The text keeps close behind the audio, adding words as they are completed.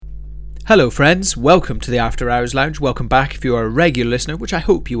Hello friends, welcome to the After Hours Lounge. Welcome back if you are a regular listener, which I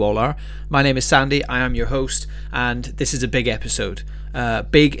hope you all are. My name is Sandy, I am your host, and this is a big episode.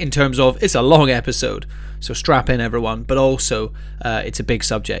 Big in terms of, it's a long episode, so strap in everyone, but also it's a big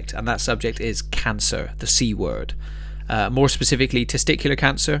subject, and that subject is cancer, the C word. More specifically, testicular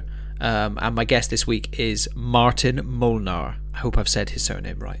cancer, and my guest this week is Maarten Molenaar. I hope I've said his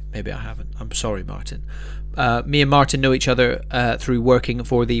surname right. Maybe I haven't. I'm sorry, Maarten. Me and Maarten know each other through working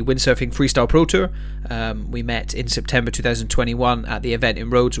for the Windsurfing Freestyle Pro Tour. We met in September 2021 at the event in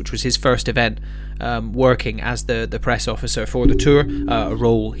Rhodes, which was his first event, working as the press officer for the tour, a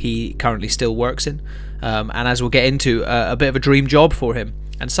role he currently still works in. And as we'll get into, a bit of a dream job for him,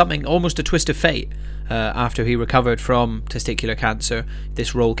 and something almost a twist of fate. After he recovered from testicular cancer,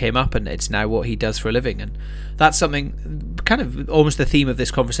 this role came up, and it's now what he does for a living. And that's something, kind of almost the theme of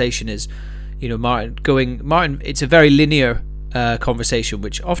this conversation is, you know, Maarten, it's a very linear conversation,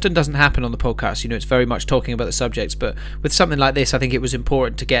 which often doesn't happen on the podcast. You know, it's very much talking about the subjects, but with something like this, I think it was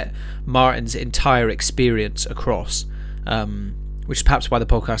important to get Maarten's entire experience across, which is perhaps why the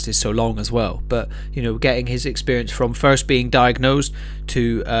podcast is so long as well. But, you know, getting his experience from first being diagnosed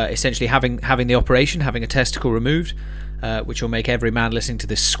to essentially having the operation, having a testicle removed, which will make every man listening to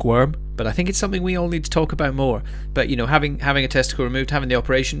this squirm. But I think it's something we all need to talk about more. But, you know, having a testicle removed, having the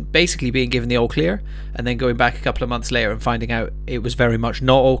operation, basically being given the all clear, and then going back a couple of months later and finding out it was very much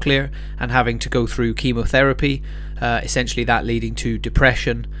not all clear, and having to go through chemotherapy, essentially that leading to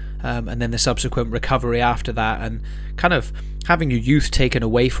depression, and then the subsequent recovery after that, and kind of having your youth taken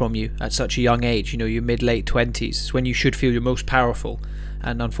away from you at such a young age. You know, your mid-late 20s is when you should feel your most powerful.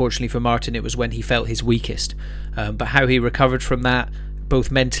 And unfortunately for Maarten, it was when he felt his weakest. But how he recovered from that,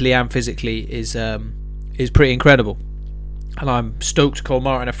 both mentally and physically, is pretty incredible. And I'm stoked to call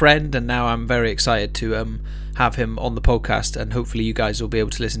Maarten a friend, and now I'm very excited to have him on the podcast, and hopefully you guys will be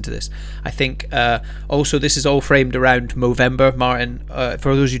able to listen to this. I think also this is all framed around Movember. Maarten,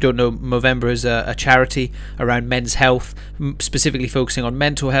 for those who don't know, Movember is a charity around men's health, specifically focusing on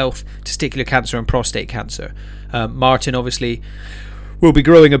mental health, testicular cancer and prostate cancer. Maarten obviously will be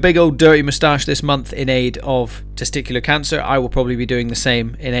growing a big old dirty moustache this month in aid of testicular cancer. I will probably be doing the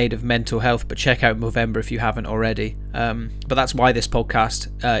same in aid of mental health, but check out Movember if you haven't already. But that's why this podcast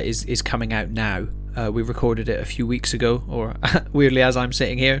is coming out now. We recorded it a few weeks ago, or weirdly as I'm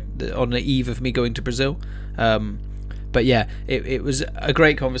sitting here on the eve of me going to Brazil. But yeah, it was a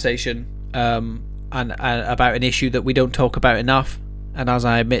great conversation, and about an issue that we don't talk about enough. And as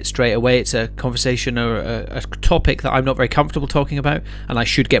I admit straight away, it's a conversation or a topic that I'm not very comfortable talking about, and I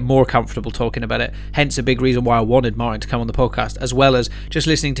should get more comfortable talking about it. Hence a big reason why I wanted Maarten to come on the podcast, as well as just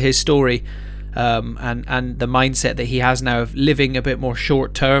listening to his story, and the mindset that he has now of living a bit more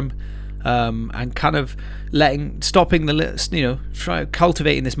short term, and kind of stopping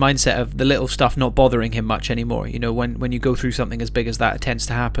cultivating this mindset of the little stuff not bothering him much anymore. You know, when you go through something as big as that, it tends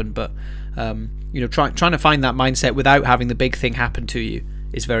to happen, but you know, trying to find that mindset without having the big thing happen to you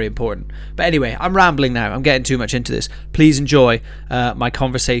is very important. But anyway, I'm rambling now. I'm getting too much into this. Please enjoy my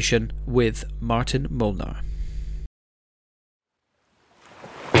conversation with Maarten Molenaar.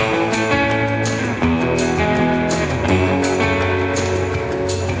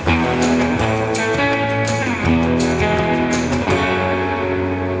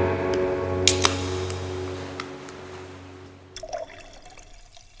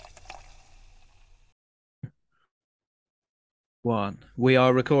 One. We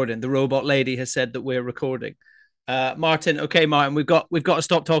are recording. The robot lady has said that we're recording. Maarten, okay, Maarten, we've got to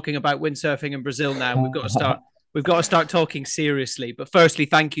stop talking about windsurfing in Brazil now. We've got to start talking seriously. But firstly,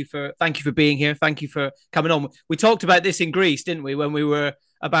 thank you for being here. Thank you for coming on. We talked about this in Greece, didn't we, when we were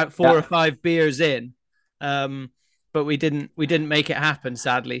about 4 or 5 beers in. But we didn't make it happen,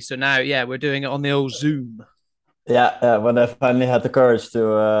 sadly. So now, yeah, we're doing it on the old Zoom. Yeah, when I finally had the courage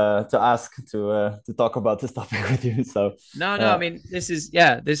to ask to talk about this topic with you. So no, I mean, this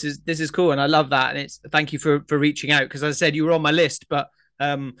is cool, and I love that. And it's thank you for reaching out, because as I said, you were on my list. But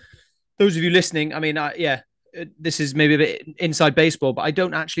those of you listening, I mean, this is maybe a bit inside baseball, but I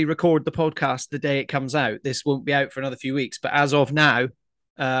don't actually record the podcast the day it comes out. This won't be out for another few weeks. But as of now,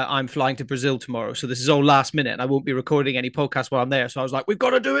 I'm flying to Brazil tomorrow, so this is all last minute, and I won't be recording any podcast while I'm there. So I was like, we've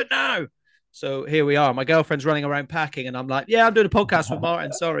got to do it now. So here we are. My girlfriend's running around packing, and I'm like, yeah, I'm doing a podcast with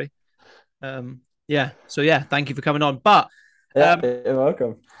Maarten. Sorry. So thank you for coming on. But you're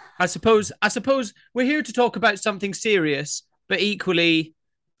welcome. I suppose we're here to talk about something serious, but equally,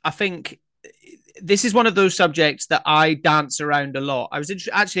 I think this is one of those subjects that I dance around a lot. I was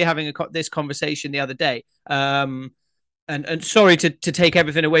actually having this conversation the other day. And sorry to take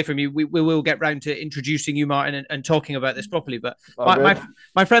everything away from you. We will get round to introducing you, Maarten, and talking about this properly. But All my good. my,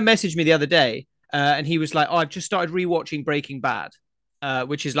 my friend messaged me the other day, and he was like, "Oh, I've just started rewatching Breaking Bad,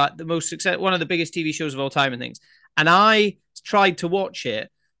 which is like the one of the biggest TV shows of all time and things." And I tried to watch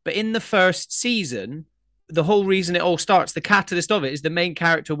it, but in the first season, the whole reason it all starts, the catalyst of it, is the main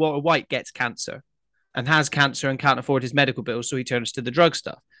character Walter White gets cancer, and has cancer and can't afford his medical bills, so he turns to the drug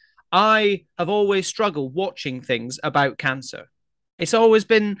stuff. I have always struggled watching things about cancer. It's always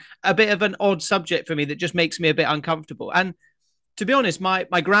been a bit of an odd subject for me that just makes me a bit uncomfortable. And to be honest, my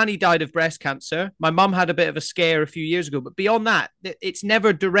granny died of breast cancer. My mum had a bit of a scare a few years ago, but beyond that, it's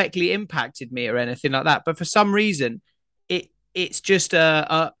never directly impacted me or anything like that. But for some reason, it's just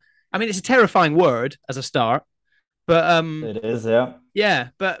I mean, it's a terrifying word as a start, but It is, yeah. yeah,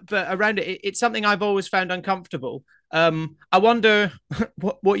 but around it's something I've always found uncomfortable. I wonder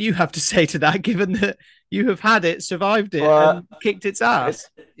what you have to say to that, given that you have had it, survived it, Well, and kicked its it, ass.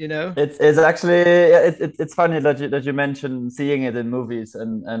 You know, it's actually yeah, it's funny that you mentioned seeing it in movies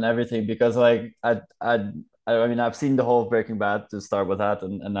and everything because like I mean I've seen the whole Breaking Bad to start with that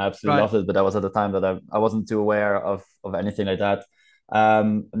and I absolutely right? loved it, but that was at the time that I wasn't too aware of anything like that.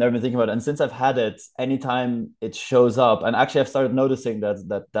 I've never been thinking about it, and since I've had it, anytime it shows up, and actually I've started noticing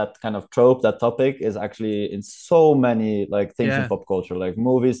that kind of trope, that topic is actually in so many like things in Yeah. pop culture, like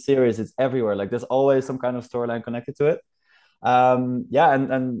movies, series, it's everywhere. Like there's always some kind of storyline connected to it. Yeah,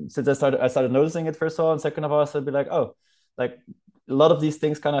 and since I started noticing it first of all, and second of all, I'd be like, oh, like a lot of these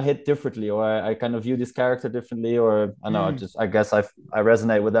things kind of hit differently, or I kind of view this character differently, or I know Mm. I guess I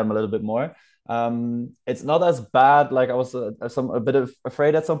resonate with them a little bit more. It's not as bad. Like I was a bit of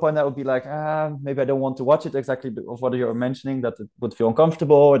afraid at some point that would be like, maybe I don't want to watch it exactly of what you're mentioning, that it would feel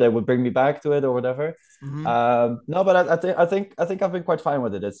uncomfortable or they would bring me back to it or whatever. Mm-hmm. No, but I think I've been quite fine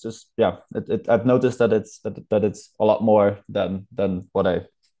with it. It's just yeah, I've noticed that it's a lot more than what I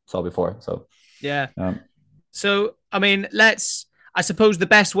saw before. So Yeah. um, So, I mean, I suppose the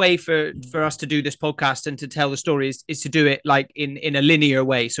best way for us to do this podcast and to tell the story is to do it like in a linear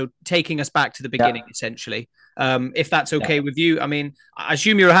way. So, taking us back to the beginning, yeah, essentially. If that's yeah, okay with you, I mean, I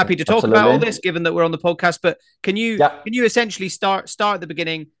assume you're happy to talk about all absolutely. this, given that we're on the podcast. But Yeah, can you essentially start at the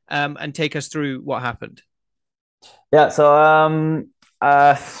beginning and take us through what happened? yeah. So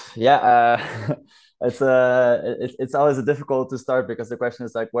uh, yeah, it's always a difficult to start because the question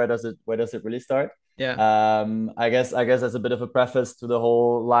is like where does it really start? Yeah. I guess as a bit of a preface to the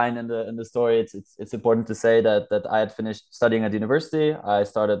whole line in the story, it's important to say that I had finished studying at university. I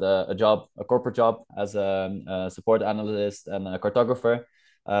started a corporate job as a support analyst and a cartographer,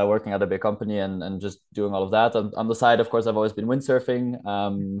 working at a big company and just doing all of that. On the side, of course, I've always been windsurfing,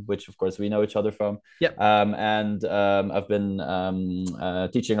 which of course we know each other from. Yep. And I've been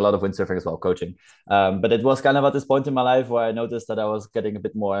teaching a lot of windsurfing as well, coaching. But it was kind of at this point in my life where I noticed that I was getting a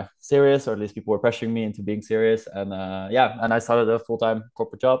bit more serious, or at least people were pressuring me into being serious. And yeah, and I started a full-time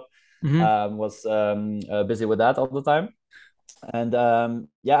corporate job. Mm-hmm. Was busy with that all the time. And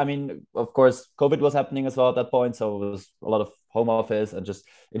yeah, I mean, of course, COVID was happening as well at that point, so it was a lot of home office and just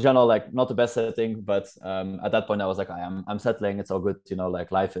in general, like not the best setting. But at that point, I was like, I'm settling. It's all good,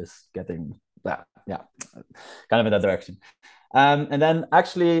 like life is getting yeah, kind of in that direction. And then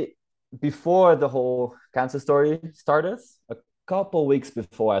actually, before the whole cancer story started, a couple weeks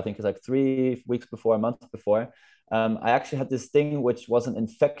before, I think it's like 3 weeks before, a month before, I actually had this thing which was an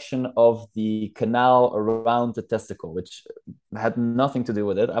infection of the canal around the testicle, which had nothing to do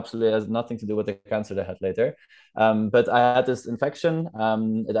with it. Absolutely has nothing to do with the cancer they had later. But I had this infection.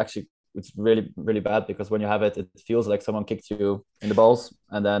 It's really, really bad because when you have it, it feels like someone kicked you in the balls,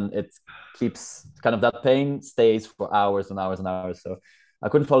 and then it keeps kind of that pain stays for hours and hours and hours. So I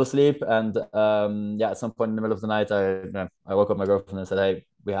couldn't fall asleep, and yeah, at some point in the middle of the night, I woke up my girlfriend and said, "Hey,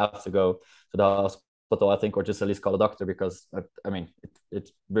 we have to go to the hospital, I think, or just at least call a doctor because I mean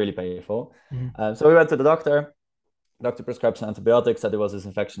it's really painful." Mm-hmm. So we went to the doctor. Doctor prescribed some antibiotics. Said there was this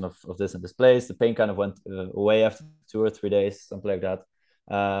infection of this and this place. The pain kind of went away after 2 or 3 days, something like that.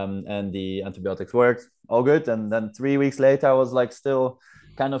 And the antibiotics worked, all good. And then 3 weeks later, I was like still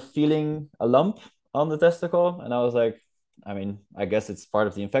kind of feeling a lump on the testicle, and I was like, I mean, I guess it's part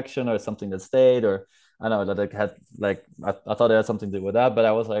of the infection or something that stayed, or I don't know that it had like I thought it had something to do with that, but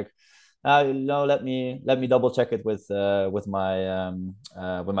I was like, no, let me double check it with my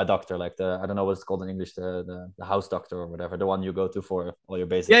doctor, like I don't know what it's called in English, the house doctor or whatever, the one you go to for all your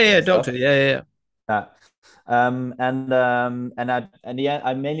basic Yeah, yeah, stuff. doctor. Yeah, yeah, yeah. Yeah. And yeah,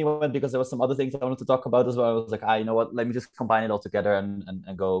 I mainly went because there was some other things I wanted to talk about as well. I was like, you know what, let me just combine it all together and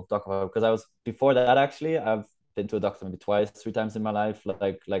go talk about it. Because I was before that actually, I've been to a doctor maybe twice, 3 times in my life,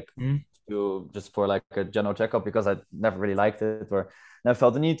 like Mm-hmm. to just for like a general checkup because I never really liked it or never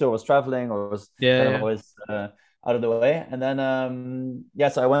felt the need to, or was traveling or was Yeah, kind of yeah. always out of the way. And then yeah,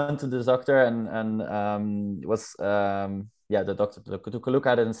 so I went to this doctor and it was yeah, the doctor took a look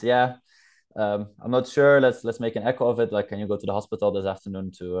at it and said, yeah, I'm not sure. Let's make an echo of it. Like, can you go to the hospital this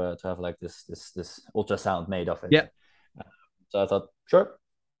afternoon to have like this ultrasound made of it? Yeah. So I thought, sure,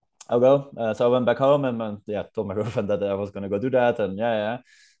 I'll go. So I went back home and yeah, told my girlfriend that I was gonna go do that, and yeah.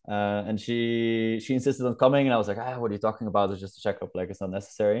 And she insisted on coming, and I was like, what are you talking about? It's just a checkup, like it's not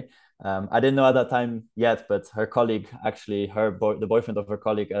necessary. I didn't know at that time yet, but her colleague, actually, the boyfriend of her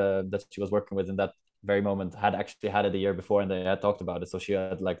colleague that she was working with in that very moment, had actually had it a year before, and they had talked about it. So she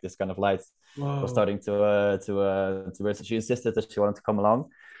had like this kind of light was Whoa. starting to she insisted that she wanted to come along.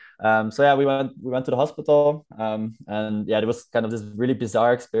 So yeah, we went to the hospital, and yeah, it was kind of this really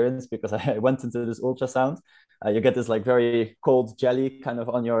bizarre experience because I went into this ultrasound. You get this like very cold jelly kind of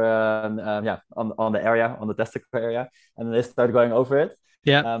on your yeah, on the area, on the testicle area, and then they start going over it.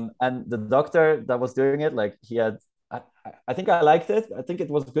 Yeah. And the doctor that was doing it, like he had, I think I liked it. I think it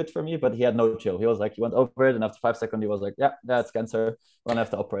was good for me, but he had no chill. He was like, he went over it, and after 5 seconds, he was like, yeah, that's cancer. We're gonna have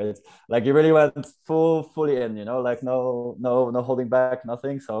to operate. Like he really went fully in, like no holding back,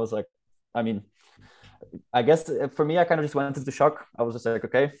 nothing. So I was like, I mean, I guess for me, I kind of just went into shock. I was just like,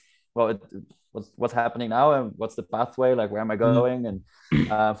 okay, well, what's happening now, and what's the pathway? Like, where am I Mm. going?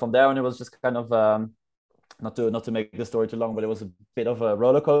 And from there on, it was just kind of not to make the story too long, but it was a bit of a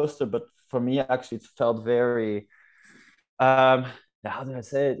roller coaster. But for me, actually, it felt very um how do I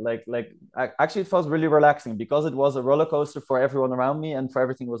say it? Actually, it felt really relaxing because it was a roller coaster for everyone around me and for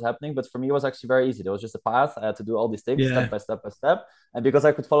everything that was happening. But for me, it was actually very easy. There was just a path. I had to do all these things Yeah. step by step by step. And because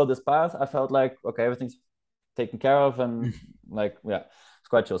I could follow this path, I felt like, okay, everything's taken care of. And like, yeah, it's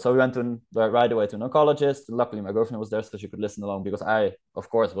quite chill. So we went right away to an oncologist. Luckily, my girlfriend was there so she could listen along because I, of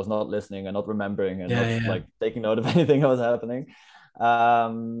course, was not listening and not remembering and Yeah, not yeah. like taking note of anything that was happening.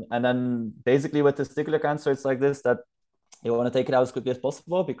 And then basically with testicular cancer, it's like this that you want to take it out as quickly as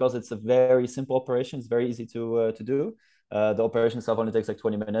possible because it's a very simple operation. It's very easy to do. The operation itself only takes like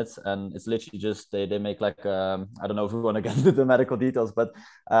 20 minutes, and it's literally just they make like I don't know if we want to get into the medical details, but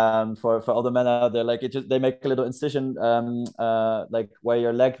for all the men out there, like they make a little incision like where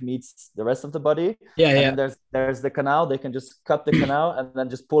your leg meets the rest of the body, Yeah, and yeah. then there's the canal. They can just cut the canal and then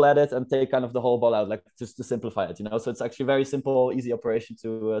just pull at it and take kind of the whole ball out, like just to simplify it. So it's actually very simple, easy operation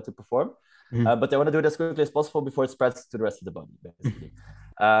to perform. Mm. But they want to do it as quickly as possible before it spreads to the rest of the body, basically.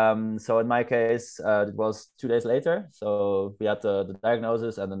 So in my case, it was 2 days later. So we had the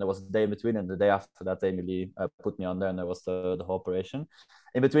diagnosis, and then there was a day in between, and the day after that, they immediately put me on there, and there was the whole operation.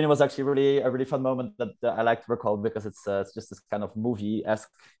 In between, it was actually a really fun moment that I like to recall because it's just this kind of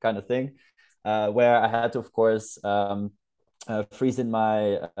movie-esque kind of thing, where I had to, of course, freeze in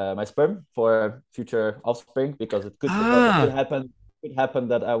my sperm for future offspring because Ah, it could happen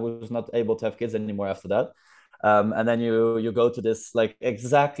that I was not able to have kids anymore after that. And then you go to this like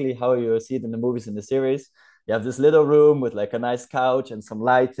exactly how you see it in the movies in the series. You have this little room with like a nice couch and some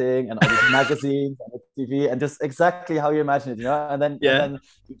lighting and all these magazines and a TV and just exactly how you imagine it. And then and yeah. then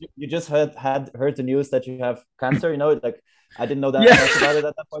you just heard the news that you have cancer. Like I didn't know that Yeah. much about it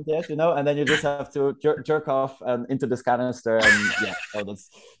at that point yet. And then you just have to jerk off and into this canister, and yeah, oh, that's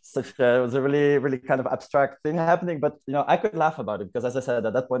it was a really, really kind of abstract thing happening. But I could laugh about it because, as I said,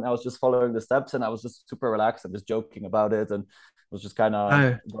 at that point, I was just following the steps and I was just super relaxed and just joking about it and was just kind of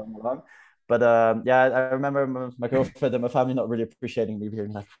Oh. going along. But yeah, I remember my girlfriend and my family not really appreciating me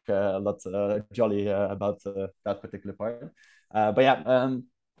being like a lot jolly about that particular part. But yeah,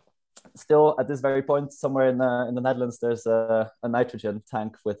 still at this very point, somewhere in the Netherlands, there's a nitrogen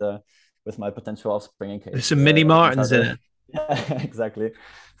tank with my potential offspring in There's case some mini things are Martins in very it. yeah, exactly.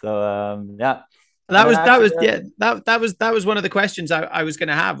 So yeah, and That then was that actually was yeah that was one of the questions I was going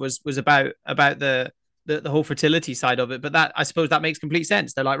to have was about the whole fertility side of it. But that I suppose that makes complete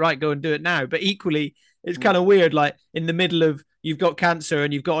sense. They're like, right, go and do it now. But equally, it's kind of weird. Like in the middle of you've got cancer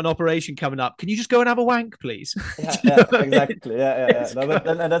and you've got an operation coming up. Can you just go and have a wank, please? Do yeah, you know yeah, what I mean? exactly. Yeah. It's No, but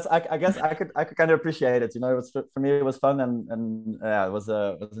kind of, and that's I guess I could kind of appreciate it. It was for me it was fun and yeah, it was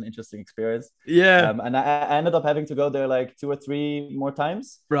an interesting experience. yeah, And I ended up having to go there like 2 or 3 more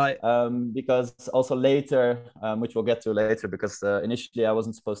times. right. Because also later, which we'll get to later, because initially I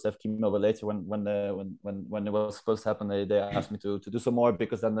wasn't supposed to have chemo, but later when it was supposed to happen, they asked me to do some more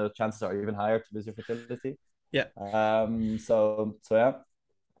because then the chances are even higher to lose your fertility. Yeah. So yeah.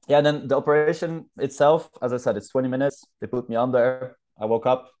 Yeah, and then the operation itself, as I said, it's 20 minutes. They put me on there. I woke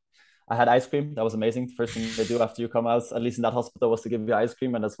up. I had ice cream. That was amazing. The first thing they do after you come out, at least in that hospital, was to give you ice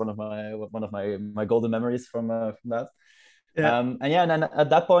cream, and that's one of my golden memories from that. Yeah. And yeah, and then at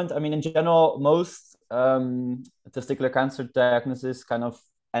that point, I mean, in general, most testicular cancer diagnosis kind of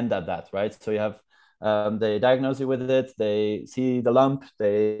end at that, right? So you have they diagnose you with it, they see the lump,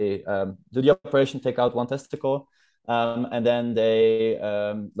 they do the operation, take out one testicle, and then they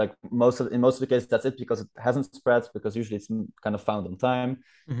like in most of the cases that's it, because it hasn't spread, because usually it's kind of found on time.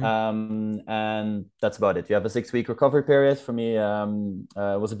 Hmm. And that's about it. You have a 6-week recovery period. For me,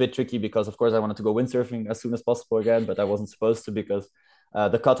 was a bit tricky because, of course, I wanted to go windsurfing as soon as possible again, but I wasn't supposed to, because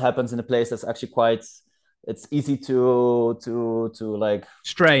the cut happens in a place that's actually quite. It's easy to like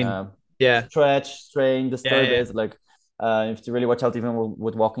Strain. uh, Yeah. stretch, strain, Yeah. disturb Yeah. it. Like you have to really watch out, even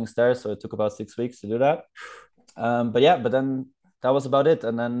with walking stairs. So it took about 6 weeks to do that. But yeah, but then that was about it.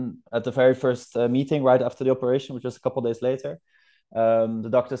 And then at the very first meeting right after the operation, which was a couple days later, the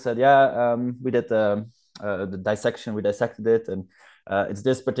doctor said, yeah, we did the dissection, we dissected it, and it's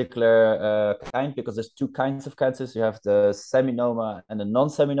this particular kind, because there's two kinds of cancers. You have the seminoma and the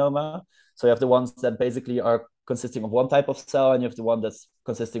non-seminoma. So you have the ones that basically are consisting of one type of cell, and you have the one that's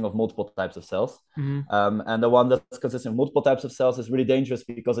consisting of multiple types of cells. Hmm. And the one that's consisting of multiple types of cells is really dangerous,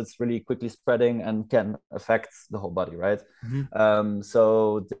 because it's really quickly spreading and can affect the whole body, right? Hmm.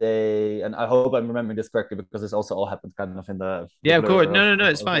 So they, and I hope I'm remembering this correctly, because this also all happened kind of in the Yeah, of course. blur No, no, no,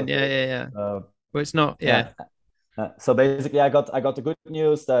 it's of fine. Yeah, it. yeah, yeah. Uh, Well, it's not. Yeah. yeah. So basically, I got the good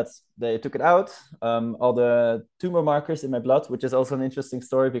news that they took it out, all the tumor markers in my blood, which is also an interesting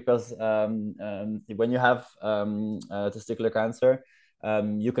story, because when you have testicular cancer,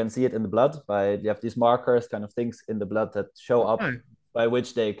 you can see it in the blood by you have these markers, kind of things in the blood that show up, Oh. by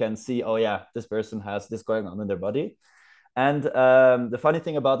which they can see, oh yeah, this person has this going on in their body. And the funny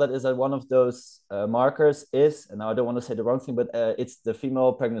thing about that is that one of those markers is, and now I don't want to say the wrong thing, but it's the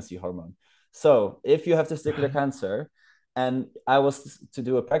female pregnancy hormone. So if you have testicular cancer and I was to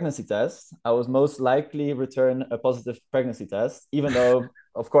do a pregnancy test, I was most likely return a positive pregnancy test, even though,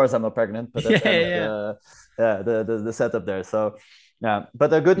 of course, I'm not pregnant, but that's Yeah, kind of yeah. the setup there. So yeah, but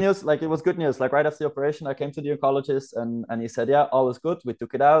the good news, like it was good news. Like right after the operation, I came to the oncologist, and he said, yeah, all is good. We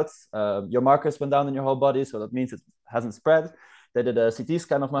took it out. Your markers went down in your whole body, so that means it hasn't spread. They did a CT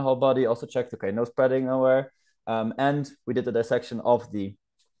scan of my whole body, also checked, okay, no spreading nowhere. And we did a dissection of the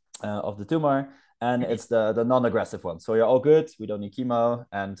tumor, and it's the non-aggressive one. So you're all good. We don't need chemo,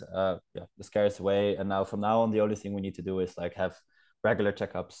 and yeah, the scare is away. And now from now on, the only thing we need to do is like have regular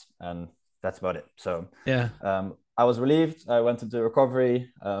checkups, and that's about it. So Yeah. I was relieved. I went into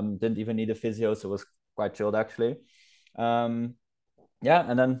recovery. Didn't even need a physio, so it was quite chilled actually. Um, yeah,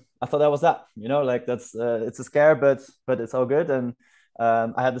 and then I thought that was that. Like that's it's a scare, but it's all good. And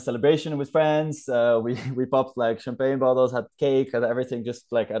I had the celebration with friends. We popped like champagne bottles, had cake, had everything. Just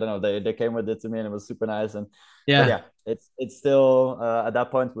like I don't know, they came with it to me, and it was super nice. And but Yeah. yeah, it's still at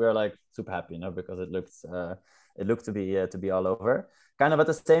that point we were like super happy, because it looked to be all over. Kind of at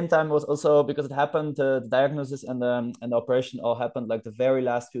the same time was also because it happened. The diagnosis and the operation all happened like the very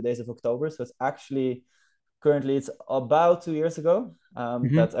last few days of October. So it's actually currently it's about 2 years ago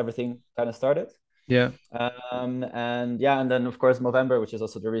Hmm. that everything kind of started. Yeah. And yeah, and then of course Movember, which is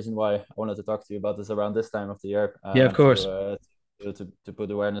also the reason why I wanted to talk to you about this around this time of the year, Yeah, of course. to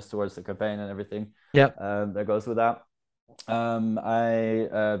put awareness towards the campaign and everything Yeah. that goes with that.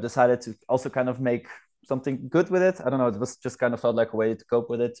 I decided to also kind of make something good with it. I don't know, it was just kind of felt like a way to cope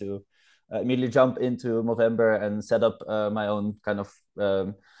with it, to immediately jump into Movember and set up my own kind of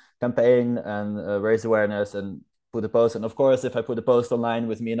campaign and raise awareness and put a post. And of course, if I put a post online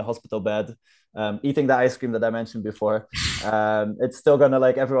with me in a hospital bed, eating the ice cream that I mentioned before, it's still gonna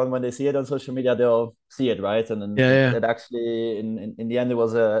like everyone when they see it on social media, they'll see it, right? And then Yeah. Yeah. it actually in the end it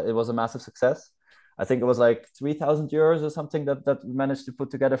was a massive success. I think it was like 3,000 euros or something that we managed to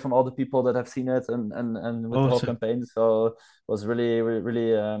put together from all the people that have seen it and with the whole Awesome. campaign. So it was really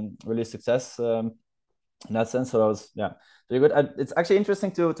really a success in that sense. So I was really good. It's actually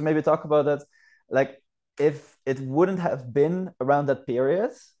interesting to maybe talk about that. Like if it wouldn't have been around that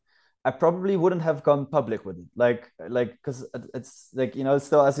period, I probably wouldn't have gone public with it. Like because it's like it's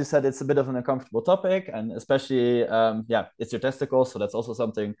still, as you said, it's a bit of an uncomfortable topic, and especially it's your testicles, so that's also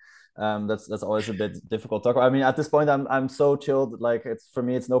something that's always a bit difficult to talk about. I mean, at this point, I'm so chilled. Like it's for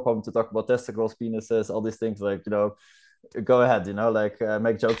me, it's no problem to talk about testicles, penises, all these things. Like go ahead, like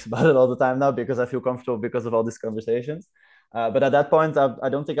make jokes about it all the time now because I feel comfortable because of all these conversations. But at that point, I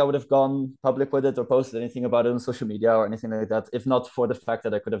don't think I would have gone public with it or posted anything about it on social media or anything like that, if not for the fact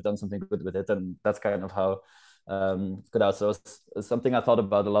that I could have done something good with it. And that's kind of how it got out. So it's something I thought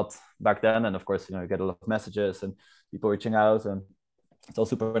about a lot back then. And of course, you get a lot of messages and people reaching out, and it's all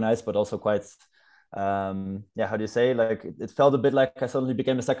super nice, but also quite, how do you say? Like it felt a bit like I suddenly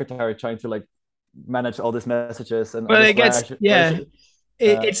became a secretary trying to like manage all these messages and Well, this it gets, yeah,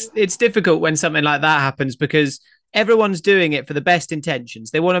 it's difficult when something like that happens because everyone's doing it for the best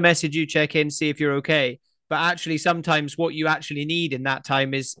intentions. They want to message you, check in, see if you're okay. But actually, sometimes what you actually need in that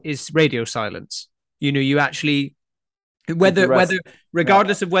time is radio silence. You actually need to whether rest. Yeah,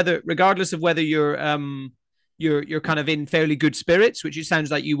 regardless of whether you're kind of in fairly good spirits, which it sounds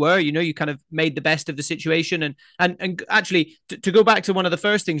like you were. You kind of made the best of the situation, and actually to go back to one of the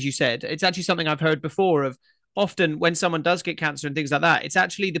first things you said, it's actually something I've heard before of. Often when someone does get cancer and things like that, it's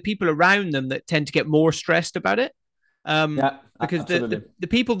actually the people around them that tend to get more stressed about it. yeah, Because absolutely. the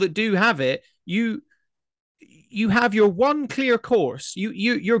people that do have it, you have your one clear course.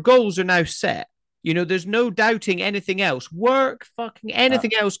 Your goals are now set. There's no doubting anything else. Work, fucking Yeah,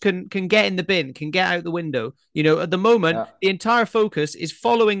 anything else can get in the bin, can get out the window. At the moment, yeah, the entire focus is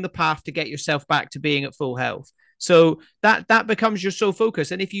following the path to get yourself back to being at full health. So that becomes your sole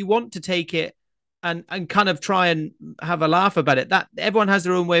focus. And if you want to take it and kind of try and have a laugh about it, that everyone has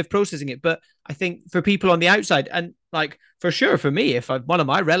their own way of processing it. But I think for people on the outside, and like for sure for me, if one of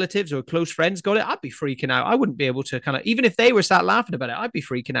my relatives or close friends got it, I'd be freaking out. I wouldn't be able to kind of, even if they were sat laughing about it, I'd be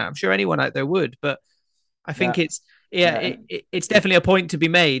freaking out. I'm sure anyone out there would. But I think yeah, yeah, yeah, and it's it, definitely a point to be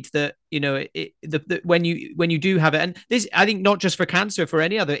made that when you do have it, and this I think not just for cancer, for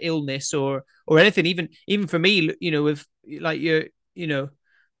any other illness or anything, even for me, with like you know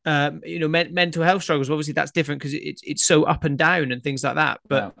mental health struggles. Obviously, that's different because it's so up and down and things like that.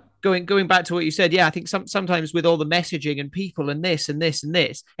 But yeah. going back to what you said, yeah, I think sometimes with all the messaging and people and this and this and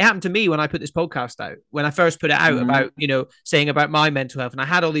this, it happened to me when I put this podcast out. When I first put it out Mm-hmm. about saying about my mental health, and I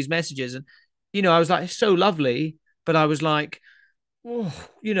had all these messages, and I was like, it's so lovely, but I was like, oh,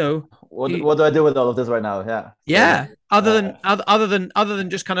 What do I do with all of this right now? Yeah. So yeah. Other than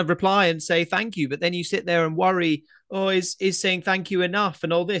just kind of reply and say thank you, but then you sit there and worry, oh, is saying thank you enough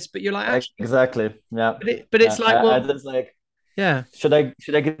and all this, but you're like, actually, exactly. Yeah. but Yeah. it's like, I well, just like, yeah, should I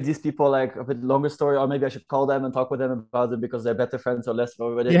give these people like a bit longer story, or maybe I should call them and talk with them about it because they're better friends or less?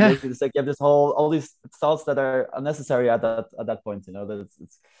 Or yeah, it's like you have this whole all these thoughts that are unnecessary at that point. That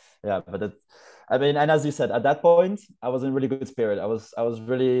it's yeah, but it's I mean, and as you said, at that point, I was in really good spirit. I was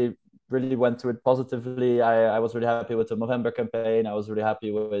really went through it positively. I was really happy with the Movember campaign. I was really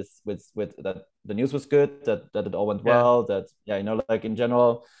happy with that the news was good, that it all went yeah, well. That yeah, like in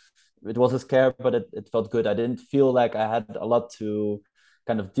general it was a scare, but it felt good. I didn't feel like I had a lot to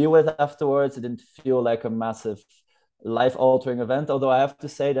kind of deal with afterwards. It didn't feel like a massive life altering event. Although I have to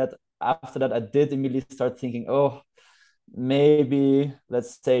say that after that, I did immediately start thinking, oh, maybe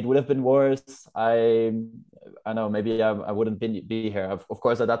let's say it would have been worse. I know maybe I wouldn't be here. Of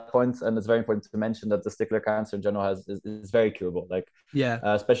course, at that point, and it's very important to mention that testicular cancer in general is very curable. Like yeah,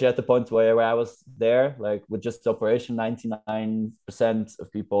 especially at the point where I was there, like with just the operation, 99%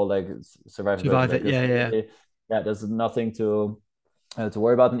 of people like survive very, survive very it, yeah, yeah, good. Yeah, there's nothing to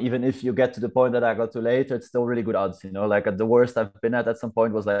worry about. And even if you get to the point that I got to later, it's still really good odds. Like at the worst I've been at some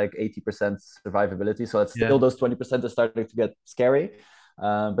point was like 80% survivability. So it's still yeah, those 20% are starting to get scary.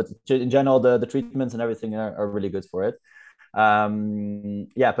 But in general, the treatments and everything are really good for it.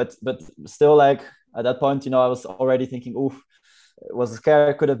 Yeah, but still, like at that point, I was already thinking, oof, it was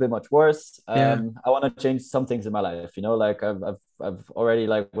scary, could have been much worse. yeah, I want to change some things in my life, like I've already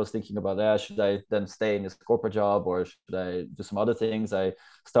like was thinking about, should I then stay in this corporate job or should I do some other things? I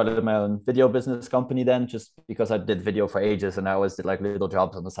started my own video business company then, just because I did video for ages and I always did like little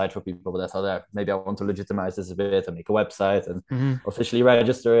jobs on the side for people. But I thought that maybe I want to legitimize this a bit and make a website and mm-hmm. officially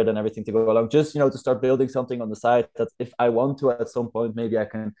register it and everything to go along. Just to start building something on the side that if I want to at some point, maybe I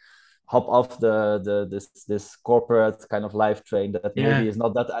can hop off this corporate kind of life train that Yeah, maybe is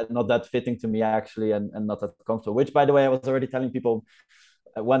not that fitting to me actually, and not that comfortable. Which, by the way, I was already telling people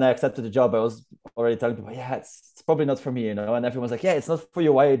when I accepted the job. I was already telling people, yeah, it's probably not for me, and everyone's like, yeah, it's not for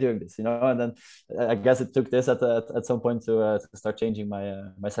you. Why are you doing this, and then I guess it took this at some point to start changing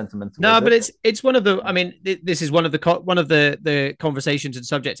my sentiment no, towards but it. it's one of the. I mean, this is one of the conversations and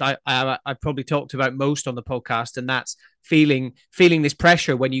subjects I probably talked about most on the podcast, and that's feeling this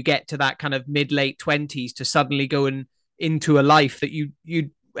pressure when you get to that kind of mid late 20s to suddenly go into a life that you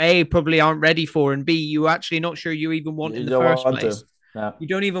a probably aren't ready for, and b you actually not sure you even want in You the don't first want to. place. Yeah. You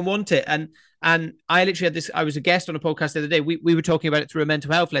don't even want it, and I literally had this. I was a guest on a podcast the other day. We were talking about it through a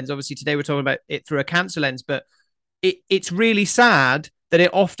mental health lens. Obviously, today we're talking about it through a cancer lens, but it's really sad that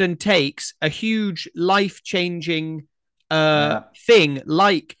it often takes a huge life-changing Yeah. thing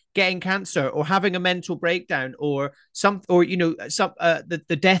like getting cancer or having a mental breakdown or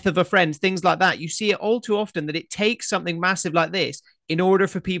the death of a friend, things like that. You see it all too often that it takes something massive like this in order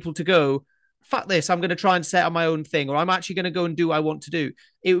for people to go, fuck this, I'm going to try and set up my own thing, or I'm actually going to go and do what I want to do.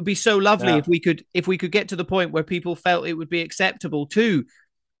 It would be so lovely Yeah. if we could get to the point where people felt it would be acceptable to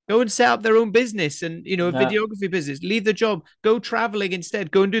go and set up their own business and, a Yeah. videography business, leave the job, go traveling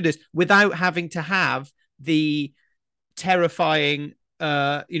instead, go and do this without having to have the terrifying,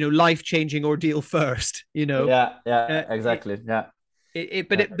 life-changing ordeal first, Yeah. Yeah. Uh, it, Exactly. Yeah. Yeah.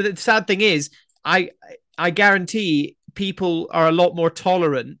 but the sad thing is, I I guarantee people are a lot more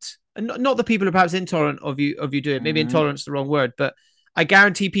tolerant, and not the people who are perhaps intolerant of you doing it. Maybe Mhm. intolerance is the wrong word, but I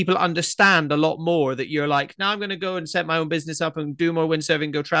guarantee people understand a lot more that you're like, now I'm going to go and set my own business up and do more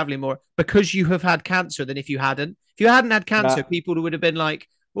windsurfing, go traveling more because you have had cancer than if you hadn't. If you hadn't had cancer, Yeah. people would have been like,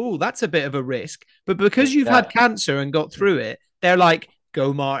 oh, that's a bit of a risk. But because you've had Yeah. cancer and got through it, they're like,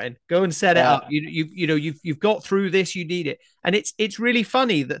 go, Maarten, go and set it up. Yeah. You've got through this. You need it, and it's really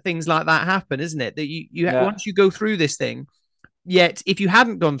funny that things like that happen, isn't it? That you Yeah. once you go through this thing, yet if you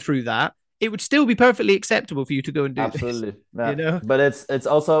hadn't gone through that, it would still be perfectly acceptable for you to go and do this. Absolutely. You Yeah. know? But it's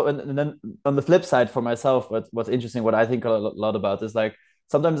also, and then on the flip side for myself, what's interesting, what I think a lot about is like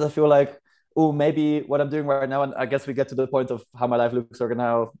sometimes I feel like, oh, maybe what I'm doing right now, and I guess we get to the point of how my life looks like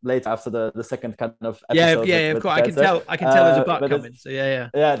now later after the second kind of Yeah, episode yeah, yeah, of with course. I can cancer. tell. I can tell there's a butt But it's coming. So yeah,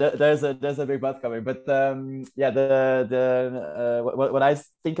 yeah, there's a big butt coming, but yeah, the what I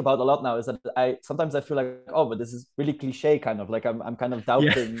think about a lot now is that I sometimes I feel like, oh, but this is really cliche, kind of like I'm kind of yeah,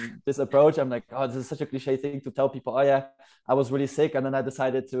 doubting this approach. I'm like, oh, this is such a cliche thing to tell people. Oh yeah, I was really sick, and then I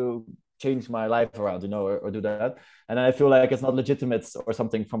decided to change my life around, or do that, and I feel like it's not legitimate or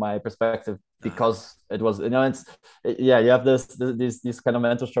something from my perspective yeah. because it was, it's yeah, you have these kind of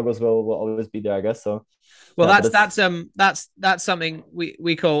mental struggles will always be there, I guess. So Well, yeah, but that's it's that's something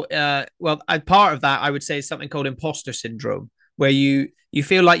we call part of that I would say is something called imposter syndrome, where you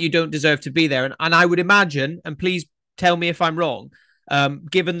feel like you don't deserve to be there, and I would imagine, and please tell me if I'm wrong,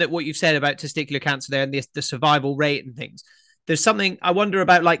 given that what you've said about testicular cancer there and the survival rate and things, there's something I wonder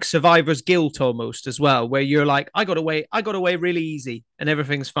about, like survivor's guilt almost as well, where you're like, I got away really easy and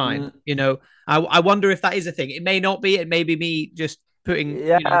everything's fine. mm, I wonder if that is a thing. It may not be. It may be me just putting,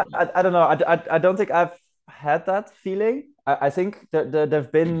 yeah, I don't know. I don't think I've had that feeling. I think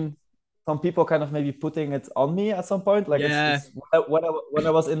there've been some people kind of maybe putting it on me at some point. Like yeah, it's when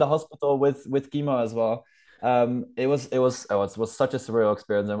I was in the hospital with chemo as well. It was such a surreal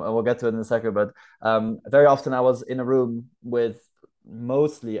experience, and we'll get to it in a second. But very often I was in a room with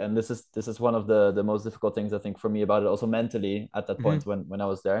mostly, and this is one of the most difficult things I think for me about it, also mentally at that mm-hmm. point when I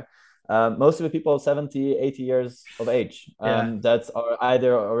was there, mostly with people 70, 80 years of age, Yeah, that are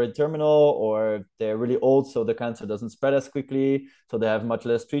either already terminal or they're really old, so the cancer doesn't spread as quickly, so they have much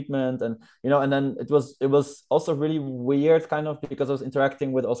less treatment. And and then it was also really weird, kind of, because I was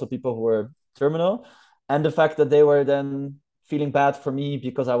interacting with also people who were terminal, and the fact that they were then feeling bad for me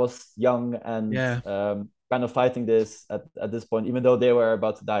because I was young and yeah. kind of fighting this at this point, even though they were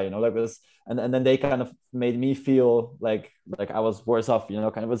about to die, like it was, and then they kind of made me feel like I was worse off, kind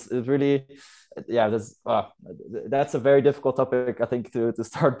of. It was really, yeah, that's a very difficult topic, I think, to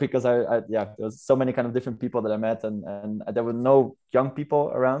start, because yeah, there was so many kind of different people that I met, and there were no young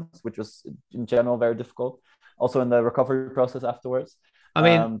people around, which was in general very difficult, also in the recovery process afterwards. I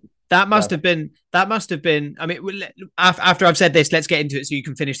mean, um that yeah. must have been. I mean, after I've said this, let's get into it so you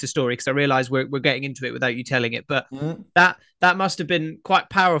can finish the story, because I realize we're getting into it without you telling it. But Mhm. that must have been quite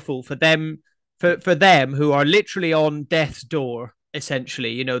powerful for them, for them who are literally on death's door.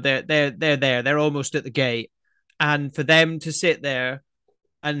 Essentially, they're there, they're almost at the gate, and for them to sit there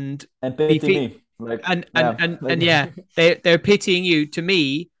and And be pity me, like, yeah, like, and yeah, they're pitying you. To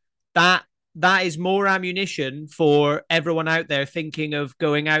me, that that is more ammunition for everyone out there thinking of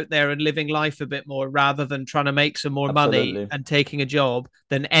going out there and living life a bit more, rather than trying to make some more money absolutely. and taking a job,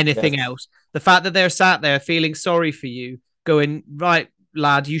 than anything Yes. else. The fact that they're sat there feeling sorry for you, going, right,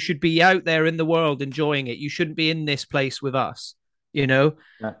 lad, you should be out there in the world enjoying it. You shouldn't be in this place with us, you know?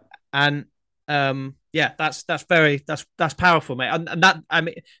 Yeah. And yeah, that's powerful, mate. And that, I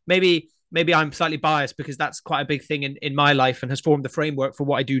mean, maybe I'm slightly biased because that's quite a big thing in my life and has formed the framework for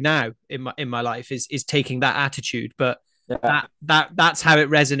what I do now in my life, is taking that attitude. But Yeah. that's how it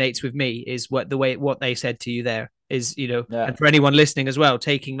resonates with me, is what they said to you there is, Yeah. and for anyone listening as well,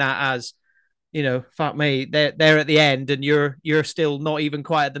 taking that as, fuck me, they're at the end and you're still not even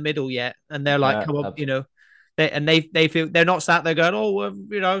quite at the middle yet, and they're like, Yeah. come on, they feel they're not sat there going, oh,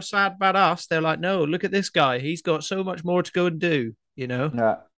 well, sad about us. They're like, no, look at this guy, he's got so much more to go and do. Yeah.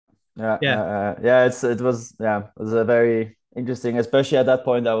 Yeah. Yeah, Yeah. It was a very interesting, especially at that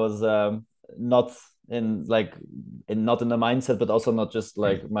point. I was not in like not in the mindset, but also not just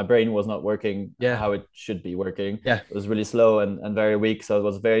like my brain was not working how it should be working. Yeah. It was really slow and very weak. So it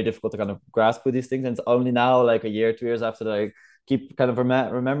was very difficult to kind of grasp with these things. And it's only now, like a year, 2 years after that, I keep kind of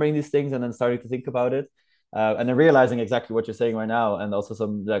remembering these things and then starting to think about it. And then realizing exactly what you're saying right now, and also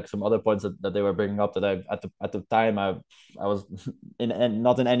some other points that they were bringing up that I at the time I was in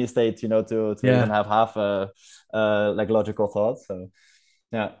not in any state, to even have half a like logical thought. So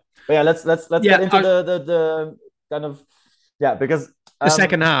yeah, but yeah, let's get into the kind of because the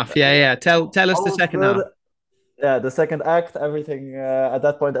second half. Tell us the second half. The second act, everything at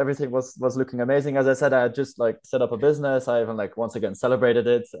that point, everything was looking amazing. As I said, I had just like set up a business. I even like once again celebrated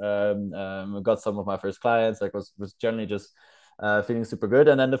it. Got some of my first clients. Like was generally just feeling super good.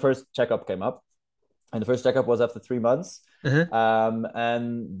 And then the first checkup came up, and the first checkup was after 3 months.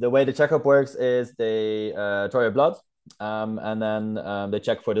 And the way the checkup works is they draw your blood, and then they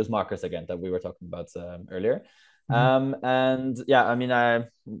check for those markers again that we were talking about earlier. And yeah, I mean, I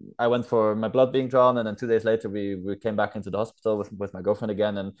went for my blood being drawn, and then 2 days later we came back into the hospital with my girlfriend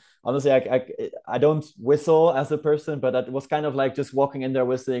again. And honestly, I don't whistle as a person, but it was kind of like just walking in there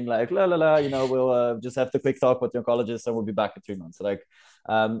whistling like la la la, we'll just have the quick talk with the oncologist and we'll be back in 3 months. So, like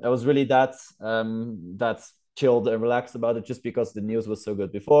I was really that chilled and relaxed about it, just because the news was so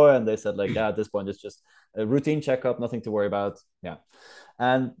good before, and they said like, yeah, at this point it's just a routine checkup, nothing to worry about. Yeah.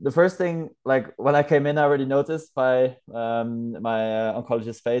 And the first thing, like when I came in, I already noticed by my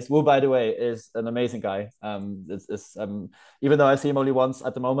oncologist's face, who, by the way, is an amazing guy. Even though I see him only once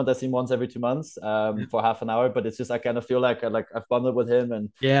at the moment, I see him once every 2 months for half an hour. But it's just I kind of feel like I've bonded with him,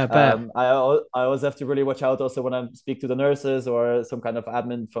 and I always have to really watch out also when I speak to the nurses or some kind of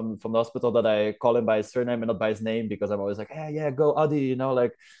admin from the hospital, that I call him by his surname and not by his name, because I'm always like, hey, yeah, go Adi,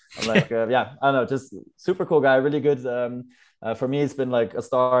 like I'm like yeah, I don't know, just super cool guy, really good. For me, it's been like a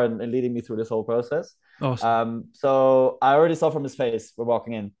star in leading me through this whole process. Awesome. So I already saw from his face, we're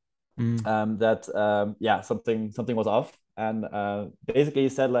walking in, that something was off. And basically he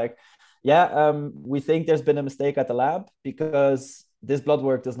said like, we think there's been a mistake at the lab, because this blood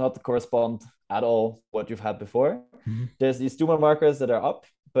work does not correspond at all what you've had before. There's these tumor markers that are up,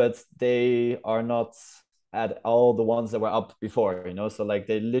 but they are not at all the ones that were up before, so like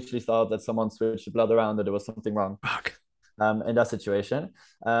they literally thought that someone switched the blood around, that there was something wrong. In that situation.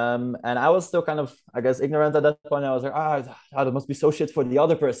 And I was still kind of, I guess, ignorant at that point. I was like, that must be so shit for the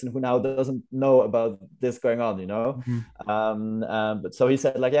other person who now doesn't know about this going on, But so he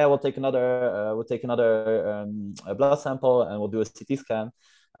said like, yeah, we'll take another blood sample, and we'll do a CT scan.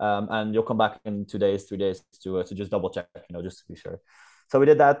 And you'll come back in 2 days, 3 days to just double check, just to be sure. So we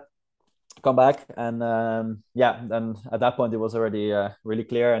did that, come back, and then at that point it was already really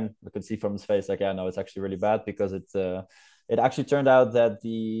clear, and I could see from his face like, yeah, no, it's actually really bad, because it actually turned out that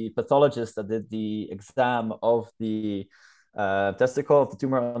the pathologist that did the exam of the testicle, of the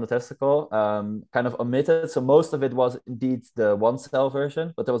tumor on the testicle, kind of omitted. So most of it was indeed the 1-cell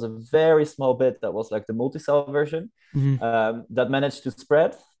version, but there was a very small bit that was like the multi-cell version that managed to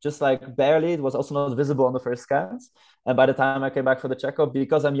spread, just like barely. It was also not visible on the first scans. And by the time I came back for the checkup,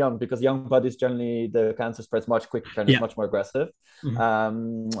 because I'm young, because young bodies generally, the cancer spreads much quicker and is much more aggressive. It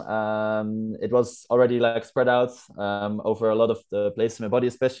was already like spread out over a lot of the places in my body,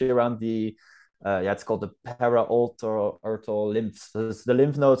 especially around the it's called the para-aortal lymphs. So it's the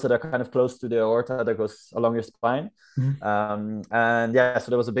lymph nodes that are kind of close to the aorta that goes along your spine. And so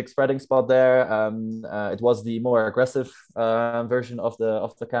there was a big spreading spot there. It was the more aggressive version of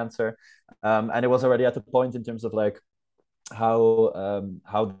the cancer, and it was already at the point in terms of like how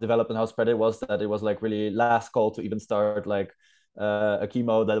developed and how spread it was, that it was like really last call to even start like a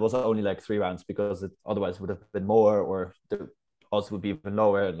chemo that was only like 3 rounds, because it otherwise would have been more, or the odds would be even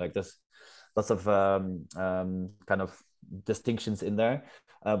lower. Like there's lots of kind of distinctions in there.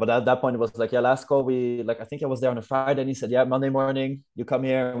 But at that point it was like, last call. I think I was there on a Friday, and he said, Monday morning you come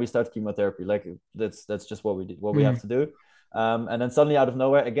here and we start chemotherapy. Like that's just what we did, what we have to do. And then suddenly out of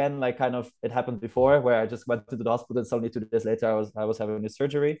nowhere, again, like kind of it happened before, where I just went to the hospital, and suddenly 2 days later I was having a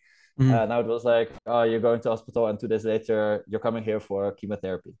surgery. Now it was like, oh, you're going to hospital, and 2 days later you're coming here for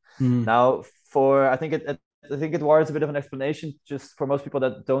chemotherapy. Now I think it warrants a bit of an explanation, just for most people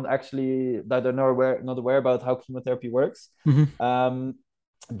that are not aware about how chemotherapy works.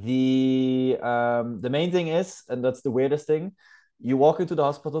 The main thing is, and that's the weirdest thing, you walk into the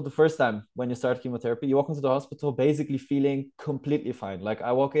hospital the first time when you start chemotherapy, you walk into the hospital basically feeling completely fine. Like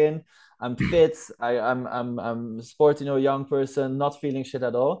I walk in, I'm fit, I'm sporty, young person, not feeling shit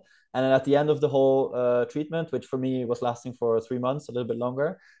at all. And then at the end of the whole treatment, which for me was lasting for 3 months, a little bit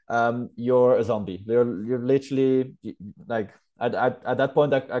longer, you're a zombie. You're literally like, at that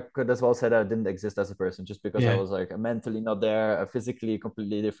point, I could as well say that I didn't exist as a person, just because I Yeah. was like mentally not there, physically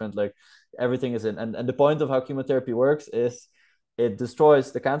completely different. Like everything is in. And the point of how chemotherapy works is it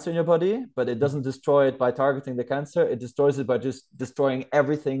destroys the cancer in your body, but it doesn't destroy it by targeting the cancer. It destroys it by just destroying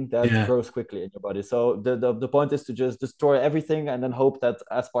everything that Yeah. grows quickly in your body. So the point is to just destroy everything and then hope that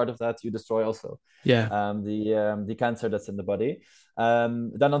as part of that you destroy also Yeah. the cancer that's in the body.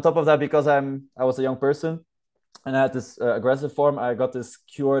 Then on top of that, because I was a young person and I had this aggressive form, I got this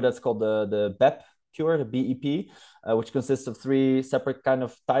cure that's called the BEP cure, the BEP, which consists of three separate kind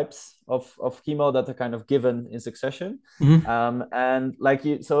of types of chemo that are kind of given in succession. Hmm. And like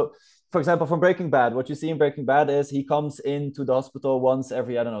you, so for example, from Breaking Bad, what you see in Breaking Bad is he comes into the hospital once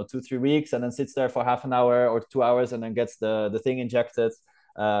every, I don't know, 2-3 weeks, and then sits there for half an hour or 2 hours, and then gets the thing injected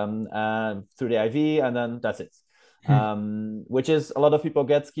through the IV, and then that's it. Which is a lot of people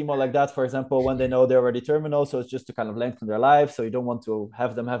get chemo like that, for example, when they know they're already terminal. So it's just to kind of lengthen their life. So you don't want to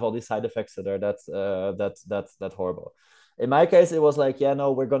have them have all these side effects that are that horrible. In my case, it was like, yeah,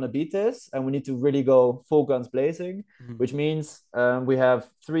 no, we're gonna beat this, and we need to really go full guns blazing, Hmm. which means we have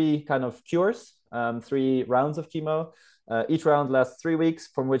three kind of cures, 3 rounds of chemo. Each round lasts 3 weeks,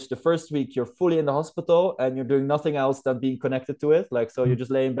 from which the first week you're fully in the hospital and you're doing nothing else than being connected to it. Like, so you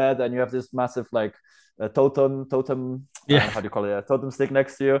just lay in bed and you have this massive like a totem, Yeah. how do you call it, a totem stick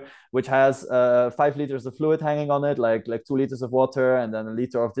next to you, which has 5 liters of fluid hanging on it, like 2 liters of water, and then a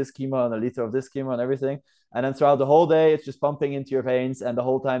liter of this chemo and a liter of this chemo and everything. And then throughout the whole day, it's just pumping into your veins, and the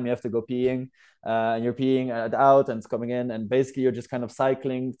whole time you have to go peeing, and you're peeing out, and it's coming in, and basically you're just kind of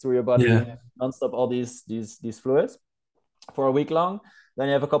cycling through your body Yeah. nonstop all these fluids for a week long. Then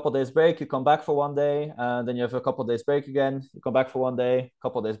you have a couple of days break. You come back for one day, then you have a couple of days break again. You come back for one day,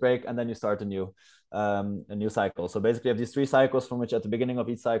 couple of days break, and then you start a new cycle. So basically, you have these 3 cycles, from which at the beginning of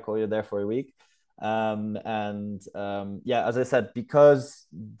each cycle you're there for a week. Yeah, as I said, because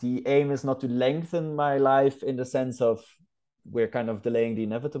the aim is not to lengthen my life in the sense of we're kind of delaying the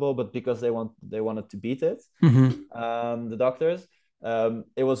inevitable, but because they wanted to beat it, Hmm. the doctors.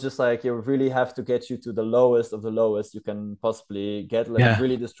 It was just like you really have to get you to the lowest of the lowest you can possibly get, like Yeah.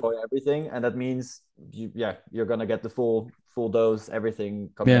 really destroy everything, and that means you're gonna get the full dose, everything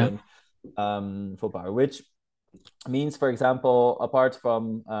coming Yeah. in, full power, which means, for example, apart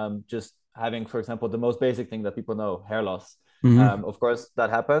from just having, for example, the most basic thing that people know, hair loss. Hmm. Of course, that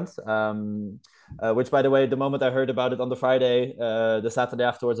happens. Which, by the way, the moment I heard about it on the Friday, the Saturday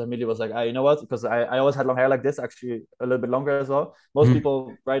afterwards, I immediately was like, you know what? Because I always had long hair like this, actually a little bit longer as well. Most Hmm.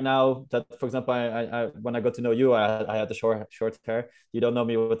 people right now that, for example, when I got to know you, I had the short hair. You don't know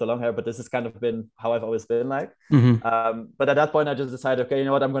me with the long hair, but this has kind of been how I've always been like. Hmm. But at that point, I just decided, okay, you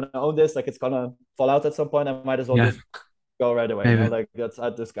know what? I'm going to own this. Like, it's going to fall out at some point. I might as well Yeah. just go right away. You know, David. like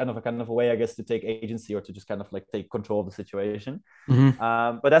that's kind of a way, I guess, to take agency or to just kind of like take control of the situation. Hmm.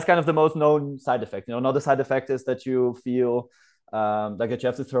 But that's kind of the most known side effect. You know, another side effect is that you feel like that you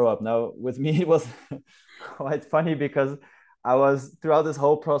have to throw up. Now, with me, it was quite funny because I was throughout this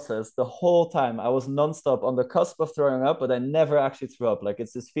whole process, the whole time I was nonstop on the cusp of throwing up, but I never actually threw up. Like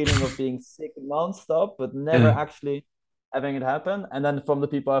it's this feeling of being sick nonstop, but never Yeah. actually having it happen. And then from the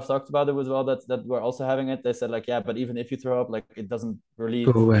people I've talked about it as well that were also having it, they said like, yeah, but even if you throw up, like it doesn't Go relieve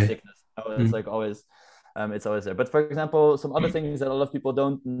the away. sickness. You know, it's Mm. like always it's always there. But for example, some other things that a lot of people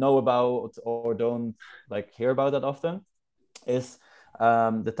don't know about or don't like hear about that often is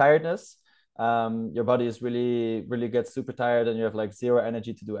the tiredness. Your body is really gets super tired and you have like zero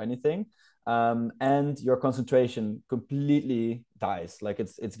energy to do anything. And your concentration completely dies, like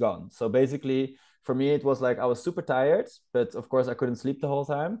it's gone. So basically, for me, it was like I was super tired, but of course I couldn't sleep the whole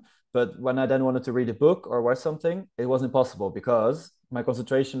time. But when I then wanted to read a book or watch something, it wasn't possible because my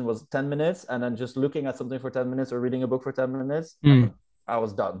concentration was 10 minutes, and then just looking at something for 10 minutes or reading a book for 10 minutes, Mm. I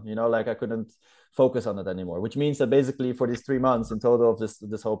was done. You know, like I couldn't focus on it anymore, which means that basically for these 3 months in total of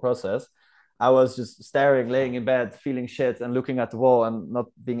this whole process, I was just staring, laying in bed, feeling shit, and looking at the wall and not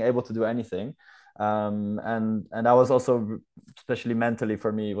being able to do anything. And I was also, especially mentally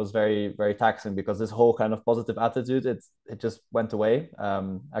for me, it was very taxing because this whole kind of positive attitude, it just went away.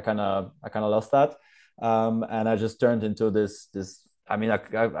 I kind of lost that, and I just turned into this. I mean,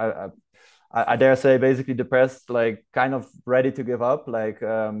 I dare say basically depressed, like kind of ready to give up. Like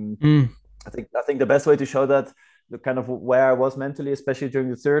Mm. I think the best way to show that the kind of where I was mentally, especially during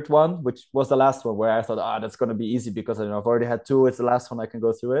the third one, which was the last one, where I thought, that's going to be easy because I've already had two. It's the last one, I can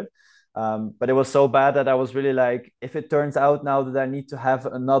go through it. But it was so bad that I was really like, if it turns out now that I need to have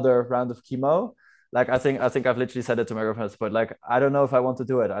another round of chemo, like I think I've literally said it to my girlfriend, but like I don't know if I want to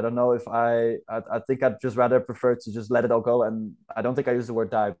do it. I don't know if I think I'd just rather prefer to just let it all go. And I don't think I use the word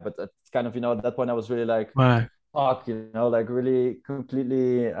die, but it's kind of, at that point I was really like, Wow. talk, like really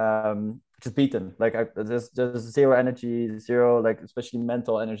completely just beaten. Like there's zero energy, zero like especially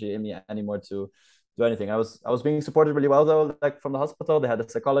mental energy in me anymore to do anything. I was being supported really well though, like from the hospital. They had a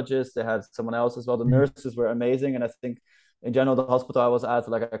psychologist, they had someone else as well. The Mm. nurses were amazing, and I think in general the hospital I was at,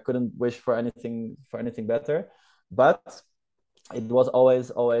 like I couldn't wish for anything better. But it was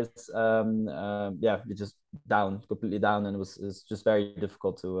always yeah, you just down, completely down, and it's just very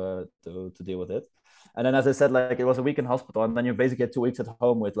difficult to deal with it. And then, as I said, like it was a week in hospital, and then you basically get 2 weeks at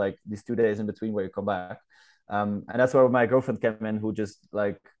home with like these 2 days in between where you come back. And that's where my girlfriend came in, who just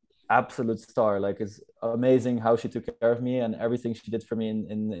like absolute star. Like it's amazing how she took care of me and everything she did for me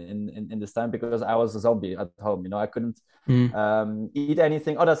in this time, because I was a zombie at home. I couldn't Mm. eat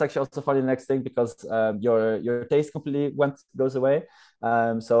anything. Oh, that's actually also funny. The next thing, because your taste completely goes away.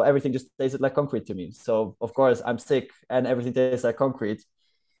 So everything just tasted like concrete to me. So of course I'm sick and everything tastes like concrete.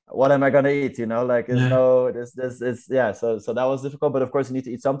 What am I gonna eat? Like there's Yeah. no this is yeah. So that was difficult. But of course you need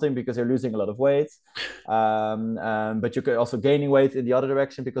to eat something because you're losing a lot of weight. But you're also gaining weight in the other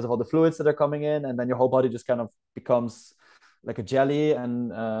direction because of all the fluids that are coming in, and then your whole body just kind of becomes like a jelly, and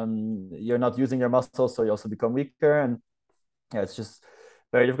you're not using your muscles, so you also become weaker. And yeah, it's just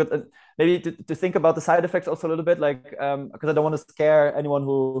very difficult. Maybe to think about the side effects also a little bit, like because I don't want to scare anyone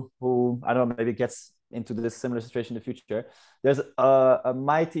who I don't know, maybe gets into this similar situation in the future. There's a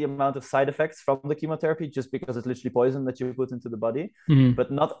mighty amount of side effects from the chemotherapy, just because it's literally poison that you put into the body. Mm.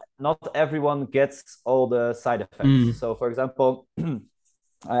 But not everyone gets all the side effects. Mm. So for example,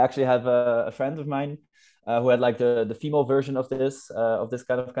 I actually have a friend of mine who had like the female version of this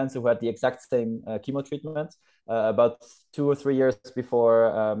kind of cancer, who had the exact same chemo treatment about 2 or 3 years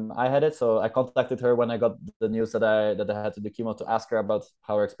before I had it. So I contacted her when I got the news that I had to do chemo, to ask her about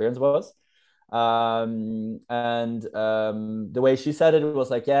how her experience was. And the way she said it was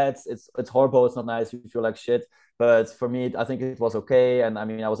like, yeah, it's horrible, it's not nice, you feel like shit. But for me, I think it was okay. And I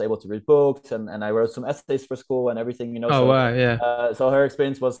mean, I was able to read books, and I wrote some essays for school and everything. Oh So wow, yeah. so her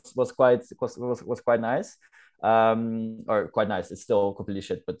experience was quite nice. Or quite nice. It's still completely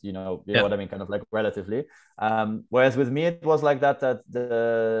shit, but you know Yeah. what I mean, kind of like relatively. Whereas with me, it was like that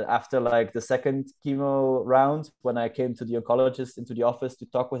the after like the second chemo round, when I came to the oncologist into the office to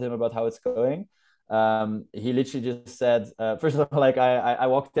talk with him about how it's going, he literally just said, first of all, like I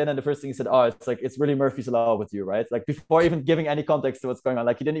walked in, and the first thing he said, oh, it's like it's really Murphy's Law with you, right? Like before even giving any context to what's going on,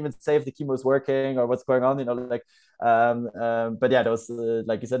 like he didn't even say if the chemo is working or what's going on, like but yeah, that was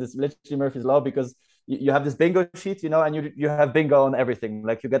like you said, it's literally Murphy's Law, because you have this bingo sheet, and you have bingo on everything.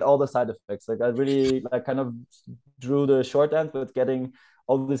 Like you get all the side effects. Like I really like kind of drew the short end with getting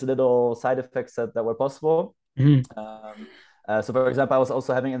all these little side effects that were possible. Mm. Um, so for example, I was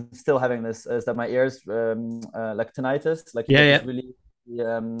also having, and still having, this is that my ears like tinnitus, like you Yeah, get yeah. this really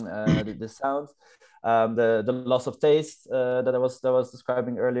the sound, the loss of taste that I was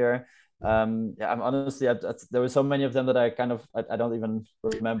describing earlier. Yeah, I'm honestly, there were so many of them that I don't even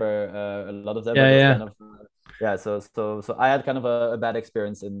remember a lot of them, Yeah, but it was yeah. kind of yeah. So I had kind of a bad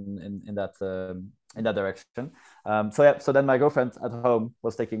experience in that direction. So yeah, so then my girlfriend at home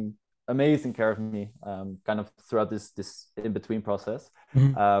was taking amazing care of me, kind of throughout this in between process.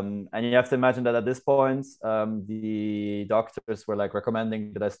 Mm. And you have to imagine that at this point, the doctors were like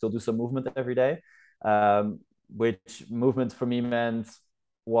recommending that I still do some movement every day, which movement for me meant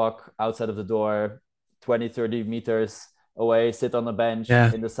walk outside of the door 20-30 meters away, sit on a bench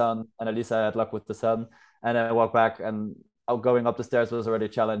Yeah. in the sun, and at least I had luck with the sun, and then walk back. And going up the stairs was already a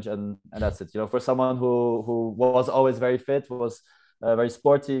challenge, and that's it. For someone who was always very fit, was very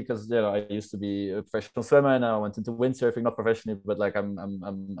sporty, because I used to be a professional swimmer, and I went into windsurfing, not professionally, but like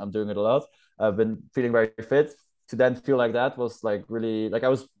I'm doing it a lot. I've been feeling very fit. To then feel like that was like really, like I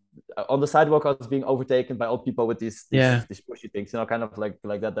was on the sidewalk, I was being overtaken by old people with these Yeah. these, these pushy things, kind of like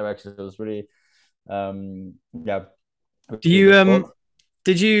that direction. It was really yeah, Do really you difficult.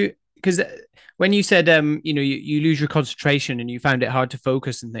 did you because when you said you lose your concentration and you found it hard to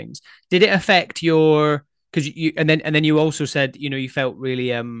focus and things, did it affect your because you and then you also said you felt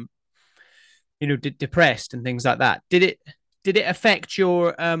really depressed and things like that. Did it affect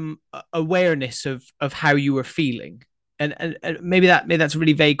your awareness of how you were feeling? And maybe that's a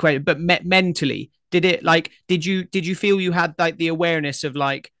really vague question, but mentally, did it like did you feel you had like the awareness of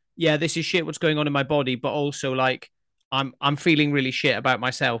like, yeah, this is shit, what's going on in my body, but also like I'm feeling really shit about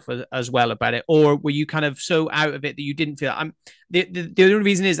myself as well about it, or were you kind of so out of it that you didn't feel? The only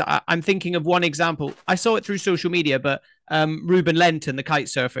reason is I'm thinking of one example. I saw it through social media, but Ruben Lenton, the kite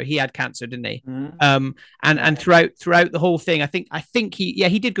surfer, he had cancer, didn't he? Mm-hmm. And Yeah. throughout the whole thing, I think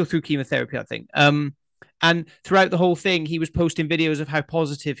he did go through chemotherapy. I think. And throughout the whole thing, he was posting videos of how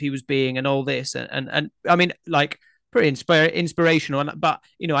positive he was being and all this. And I mean, like, pretty inspirational. But,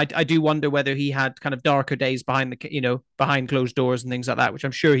 I do wonder whether he had kind of darker days behind closed doors and things like that, which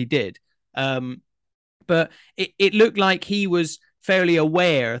I'm sure he did. But it looked like he was fairly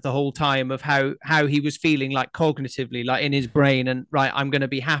aware the whole time of how he was feeling, like cognitively, like in his brain, and right, I'm going to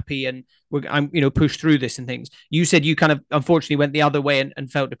be happy, and I'm push through this and things. You said you kind of unfortunately went the other way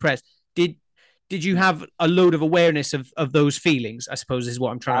and felt depressed. Did you have a load of awareness of those feelings, I suppose, is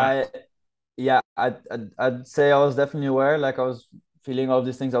what I'm trying to I ask. Yeah, I'd say I was definitely aware. Like I was feeling all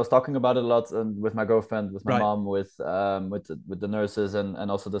these things. I was talking about it a lot, and with my girlfriend, with my Right. mom, with the nurses, and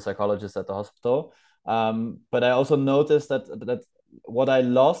also the psychologists at the hospital. But I also noticed that what I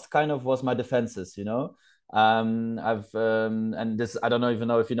lost kind of was my defenses. I've and this, I don't know even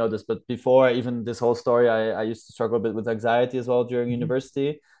know if you know this, but before even this whole story, I used to struggle a bit with anxiety as well during Mm-hmm.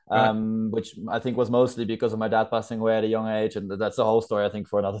 university, Right. which I think was mostly because of my dad passing away at a young age, and that's the whole story I think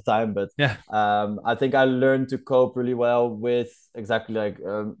for another time. But Yeah. I think I learned to cope really well with exactly like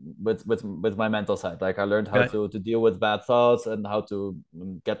with my mental side. Like I learned how Right. to deal with bad thoughts and how to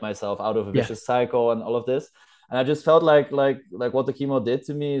get myself out of a Yeah. vicious cycle and all of this. And I just felt like what the chemo did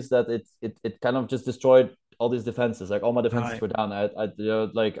to me is that it kind of just destroyed all these defenses. Like all my defenses Right. were down.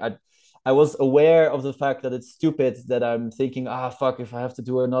 I was aware of the fact that it's stupid that I'm thinking, fuck, if I have to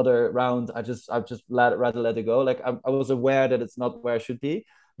do another round, I just rather let it go. Like I was aware that it's not where I should be,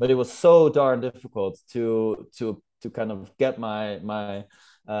 but it was so darn difficult to kind of get my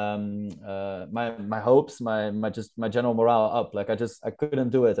hopes, my general morale up. Like I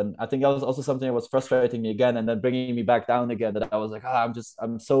couldn't do it, and I think that was also something that was frustrating me again, and then bringing me back down again. That I was like,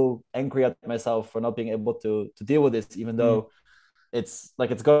 I'm so angry at myself for not being able to deal with this, even Mm. though it's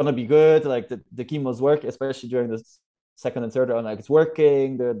gonna be good. Like the chemos work, especially during the second and third round, like it's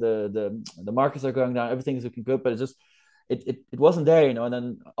working. The markers are going down, everything is looking good, but it wasn't there, And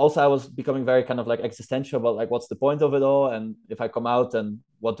then also I was becoming very kind of like existential about like what's the point of it all, and if I come out, and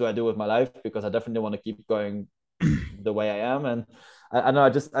what do I do with my life, because I definitely want to keep going the way I am. And I know I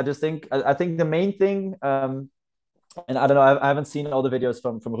just think I think the main thing, and I don't know. I haven't seen all the videos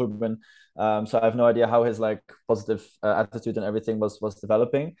from Ruben, so I have no idea how his like positive attitude and everything was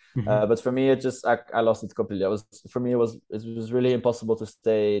developing. Mm-hmm. But for me, I lost it completely. It was really impossible to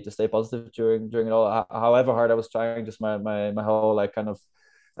stay positive during it all. However hard I was trying, just my whole like kind of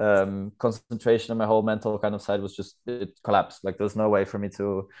concentration and my whole mental kind of side was just, it collapsed. Like there's no way for me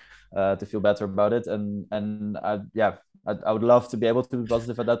to feel better about it. And I would love to be able to be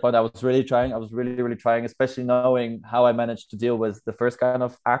positive at that point. I was really trying. I was really, really trying, especially knowing how I managed to deal with the first kind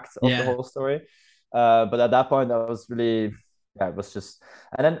of act of the Yeah. whole story. But at that point, I was really, yeah, it was just,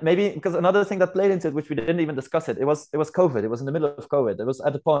 and then maybe because another thing that played into it, which we didn't even discuss it was COVID. It was in the middle of COVID. It was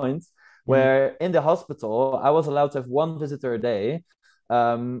at the point Mm. where in the hospital, I was allowed to have one visitor a day,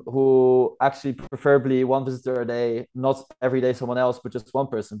 who actually preferably one visitor a day, not every day someone else, but just one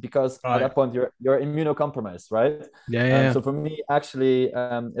person, because at Right. that point you're immunocompromised, right? Yeah. Yeah. So for me, actually,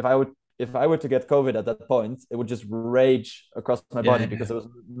 if I were to get COVID at that point, it would just rage across my Yeah. body, Yeah. because Yeah.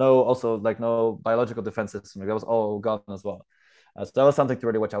 there was no biological defense system. Like, that was all gone as well. So that was something to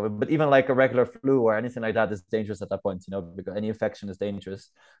really watch out with. But even like a regular flu or anything like that is dangerous at that point, because any infection is dangerous.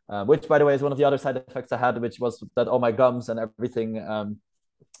 Which, by the way, is one of the other side effects I had, which was that all my gums and everything in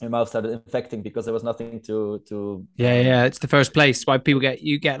my mouth started infecting, because there was nothing to Yeah, yeah, it's the first place why people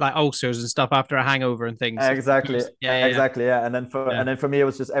get like ulcers and stuff after a hangover and things. It's the exactly, first. Yeah, yeah, exactly, yeah. And then for yeah, and then for me, it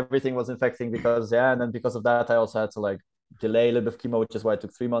was just everything was infecting, because yeah, and then because of that, I also had to like delay a little bit of chemo, which is why it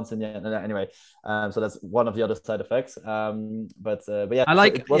took 3 months in the end. And anyway, so that's one of the other side effects. But yeah, I so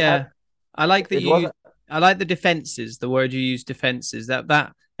like. Yeah, I like that it you. was I like the defenses. The word you use, defenses.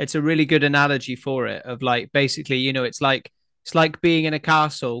 That it's a really good analogy for it. Of like basically, it's like being in a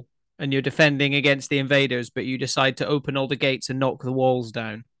castle and you're defending against the invaders, but you decide to open all the gates and knock the walls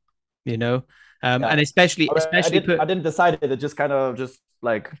down. You know, yeah. and especially Although I especially did put. I didn't decide it. It just kind of just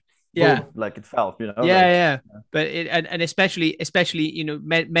like Yeah, boom, like it fell, yeah, like yeah. But and especially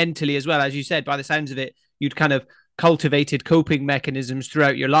mentally as well, as you said, by the sounds of it, you'd kind of cultivated coping mechanisms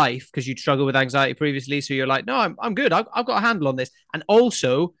throughout your life because you'd struggled with anxiety previously. So you're like, no, I'm good. I've got a handle on this. And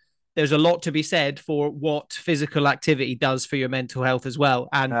also, there's a lot to be said for what physical activity does for your mental health as well.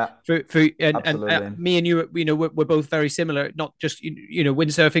 And yeah, for and absolutely. me and you, we're both very similar. Not just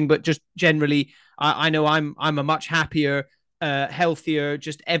windsurfing, but just generally. I know I'm a much happier, healthier,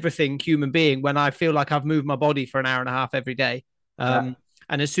 just everything human being when I feel like I've moved my body for an hour and a half every day. Yeah,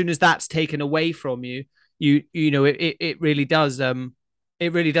 And as soon as that's taken away from you, it really does.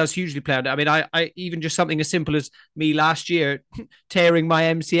 It really does hugely play out. I mean, I even just something as simple as me last year tearing my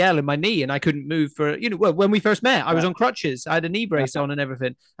MCL in my knee, and I couldn't move for well, when we first met, I was Yeah, on crutches, I had a knee brace yeah, on and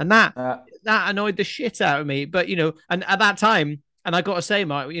everything, and that yeah, that annoyed the shit out of me. But and at that time, and I got to say,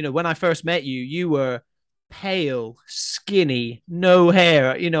 Mark, when I first met you, you were pale, skinny, no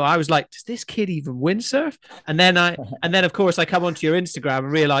hair. I was like, does this kid even windsurf? And then of course I come onto your Instagram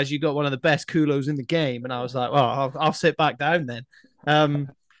and realize you got one of the best culos in the game, and I was like, well, I'll sit back down then.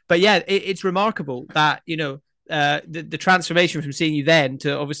 But yeah, it's remarkable that the transformation from seeing you then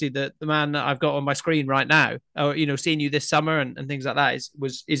to obviously the man that I've got on my screen right now, or seeing you this summer and things like that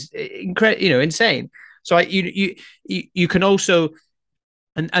is incredible, insane. So you can also,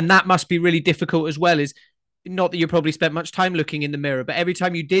 and that must be really difficult as well. Is not that you probably spent much time looking in the mirror, but every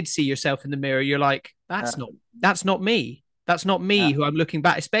time you did see yourself in the mirror, you're like, yeah, that's not me. That's not me yeah, who I'm looking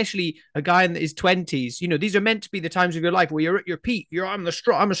back, especially a guy in his 20s. These are meant to be the times of your life where you're at your peak. I'm as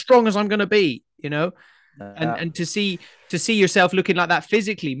strong as I'm gonna be. And yeah. and to see yourself looking like that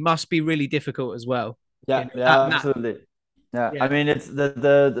physically must be really difficult as well. Yeah, That yeah, that absolutely. Yeah, I yeah. mean, it's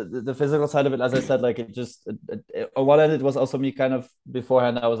the physical side of it. As I said, like on one end, it was also me kind of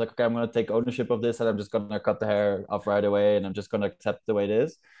beforehand. I was like, okay, I'm gonna take ownership of this, and I'm just gonna cut the hair off right away, and I'm just gonna accept the way it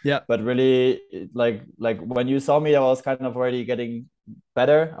is. Yeah. But really, like when you saw me, I was kind of already getting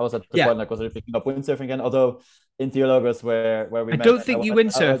better. I was at the Yeah. point like was already picking up windsurfing again. Although in Theologos where we I met, don't think you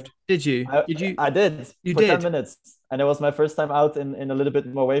windsurfed, did you? I, Did you? I did You for 10 did. minutes. And it was my first time out in a little bit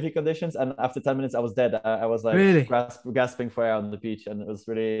more wavy conditions. And after 10 minutes, I was dead. I was like Really? gasping for air on the beach. And it was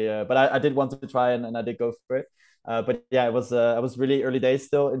really, but I did want to try and I did go for it. But yeah, I was really early days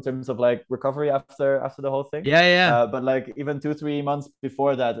still in terms of like recovery after the whole thing. Yeah, yeah. But like even 2-3 months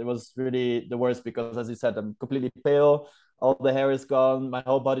before that, it was really the worst because as you said, I'm completely pale. All the hair is gone. My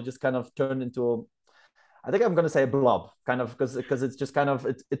whole body just kind of turned into I think I'm gonna say a blob, kind of, because it's just kind of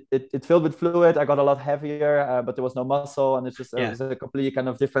it filled with fluid. I got a lot heavier, but there was no muscle, and it Yeah. was a completely kind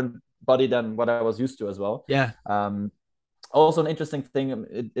of different body than what I was used to as well. Yeah. Um, Also an interesting thing.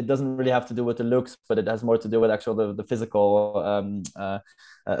 It doesn't really have to do with the looks, but it has more to do with actual the physical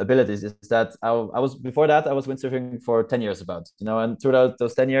abilities. Is that I was before that I was windsurfing for 10 years and throughout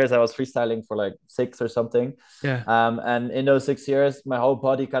those 10 years I was freestyling for like 6 or something. Yeah. And in those 6 years, my whole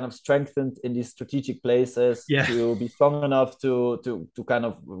body kind of strengthened in these strategic places Yeah. to be strong enough to kind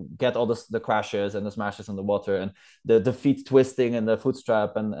of get all the crashes and the smashes in the water and the feet twisting and the foot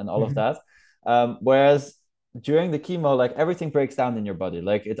strap and all of Mhm. that. Whereas during the chemo, like everything breaks down in your body,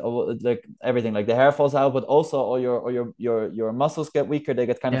 like it all like everything, like the hair falls out, but also all your muscles get weaker. They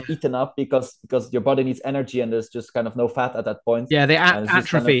get kind Yeah. of eaten up because your body needs energy and there's just kind of no fat at that point. Yeah. The And it's just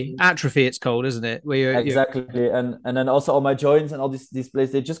kind of atrophy, it's called, isn't it? Where you're exactly. And then also all my joints and all these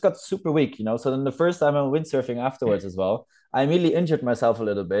places, they just got super weak. So then the first time I went windsurfing afterwards as well, I immediately injured myself a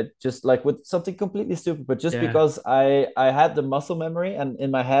little bit, just like with something completely stupid, but just yeah. because I had the muscle memory and in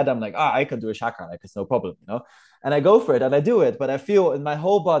my head I'm like, I can do a shaka, like it's no problem. And I go for it and I do it, but I feel in my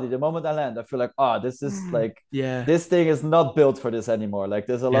whole body the moment I land, I feel like, this is like Yeah. this thing is not built for this anymore. Like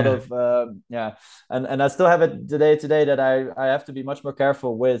there's a lot Yeah. of yeah, and I still have it today that I have to be much more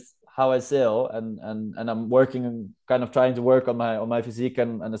careful with how I sail and I'm working and kind of trying to work on my physique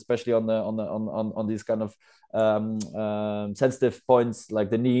and especially on these kind of sensitive points like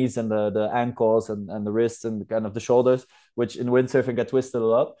the knees and the ankles and the wrists and kind of the shoulders, which in windsurfing get twisted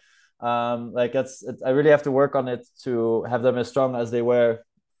a lot. Like I really have to work on it to have them as strong as they were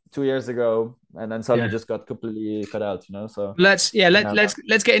 2 years ago, and then suddenly Yeah. just got completely cut out. So Let's yeah let yeah,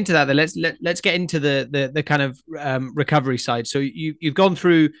 let's get into that then. Let's get into the kind of recovery side. So you've gone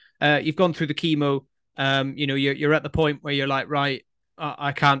through the chemo. You're at the point where you're like, right,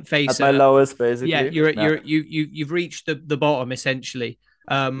 I can't face at my it. lowest Yeah, basically. Yeah. you've reached the bottom essentially.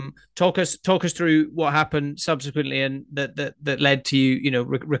 Talk us through what happened subsequently and that led to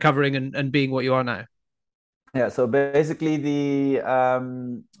recovering and being what you are now. Yeah, so basically the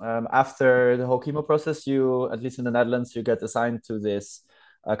after the whole chemo process, you at least in the Netherlands, you get assigned to this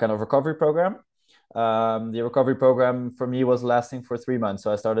kind of recovery program. The recovery program for me was lasting for 3 months.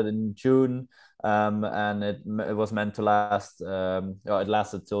 So I started in June, and it was meant to last. It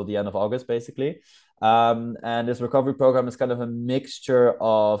lasted till the end of August, basically. And this recovery program is kind of a mixture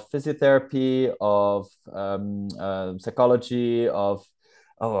of physiotherapy, of psychology, of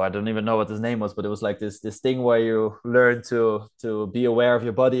I don't even know what his name was, but it was like this thing where you learn to be aware of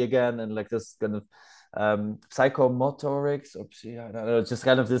your body again, and like this kind of psychomotorics, or I don't know, just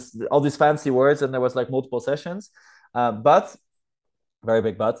kind of this all these fancy words, and there was like multiple sessions, but very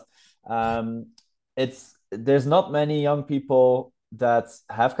big but it's there's not many young people that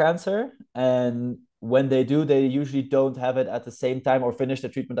have cancer, and when they do, they usually don't have it at the same time or finish the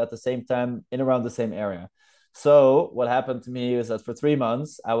treatment at the same time in around the same area. So what happened to me is that for 3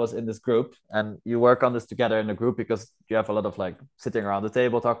 months I was in this group, and you work on this together in a group because you have a lot of like sitting around the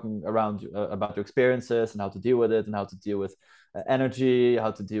table talking around about your experiences and how to deal with it and how to deal with energy,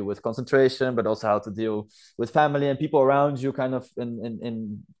 how to deal with concentration, but also how to deal with family and people around you, kind of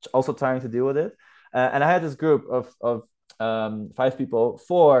in also trying to deal with it. And I had this group of 5 people,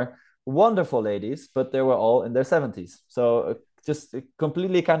 4 wonderful ladies, but they were all in their 70s. So just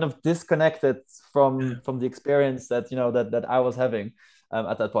completely kind of disconnected from the experience that that I was having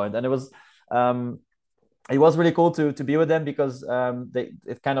at that point. And um, it was really cool to be with them because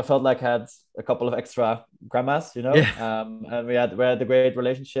it kind of felt like I had a couple of extra grandmas, Yeah. and we had a great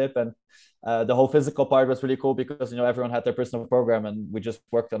relationship. And the whole physical part was really cool because everyone had their personal program and we just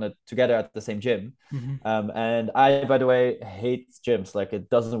worked on it together at the same gym. Hmm. And I, by the way, hate gyms. Like,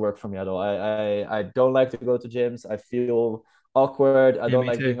 it doesn't work for me at all. I don't like to go to gyms. I feel awkward. I Yeah, don't me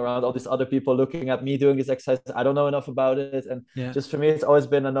like too. being around all these other people looking at me doing this exercise. I don't know enough about it. And Yeah. just for me, it's always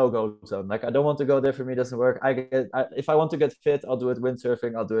been a no-go zone. Like, I don't want to go there. For me, it doesn't work. If I want to get fit, I'll do it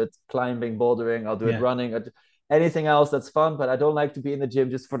windsurfing, I'll do it climbing, bouldering, I'll do it Yeah. running, anything else that's fun. But I don't like to be in the gym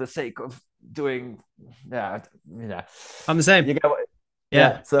just for the sake of doing. Yeah, yeah. I'm the same. You get what? Yeah.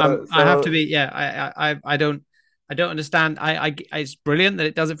 Yeah. So I have to so be. Yeah. I don't understand. It's brilliant that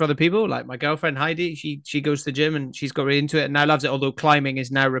it does it for other people. Like my girlfriend Heidi, she goes to the gym and she's got really into it and now loves it. Although climbing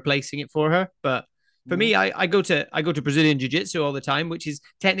is now replacing it for her. But for me, Mhm. I go to Brazilian Jiu Jitsu all the time, which is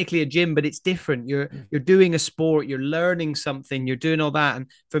technically a gym, but it's different. You're doing a sport, you're learning something, you're doing all that. And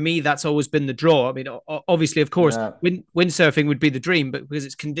for me, that's always been the draw. I mean, obviously, of course, Yeah. windsurfing would be the dream, but because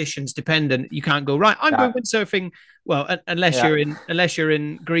it's conditions dependent, you can't go right. I'm going Yeah. windsurfing. Well, Yeah. unless you're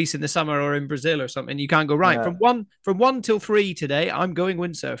in Greece in the summer or in Brazil or something, you can't go right Yeah. from 1 till 3 today. I'm going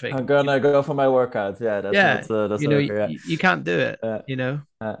windsurfing. I'm gonna go for my workout. Yeah, Yeah, that's not okay. Yeah. you can't do it. Uh, You know.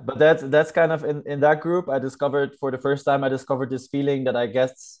 but that's kind of in that group. I discovered for the first time. I discovered this feeling that I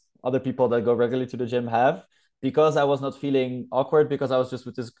guess other people that go regularly to the gym have, because I was not feeling awkward because I was just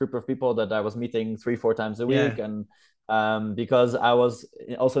with this group of people that I was meeting 3 4 times a Yeah. week. And because I was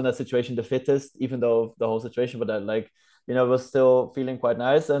also in that situation the fittest, even though the whole situation, but I like was still feeling quite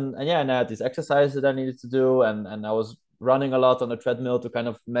nice. And yeah, and I had these exercises that I needed to do, and I was running a lot on the treadmill to kind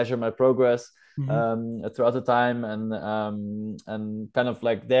of measure my progress Hmm. throughout the time. And kind of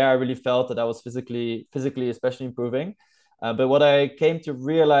like there I really felt that I was physically especially improving. But what I came to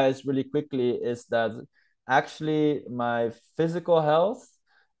realize really quickly is that actually my physical health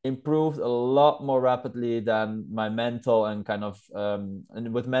improved a lot more rapidly than my mental. And kind of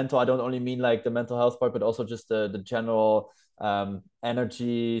and with mental I don't only mean like the mental health part, but also just the general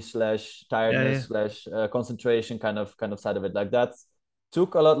energy slash Yeah. Yeah. tiredness slash concentration kind of side of it. Like, that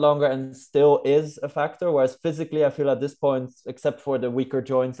took a lot longer and still is a factor. Whereas physically, I feel at this point, except for the weaker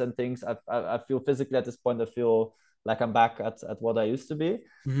joints and things, I feel physically at this point, I feel like I'm back at what I used to be,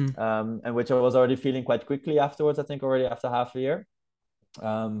 Hmm. and which I was already feeling quite quickly afterwards. I think already after half a year.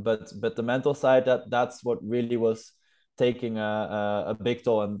 But the mental side, that's what really was taking a big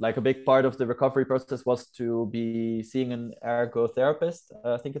toll. And like a big part of the recovery process was to be seeing an ergotherapist,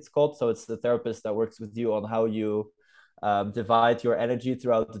 I think it's called. So it's the therapist that works with you on how you divide your energy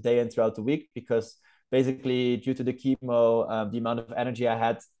throughout the day and throughout the week. Because basically, due to the chemo, the amount of energy I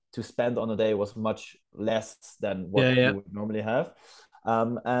had to spend on a day was much less than Yeah. what Yeah. you would normally have.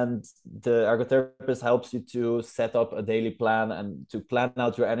 And the ergotherapist helps you to set up a daily plan and to plan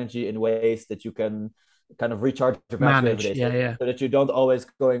out your energy in ways that you can kind of recharge your battery every Manage. day, Yeah. Yeah. so that you don't always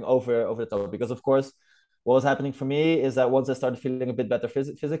going over the top. Because of course, what was happening for me is that once I started feeling a bit better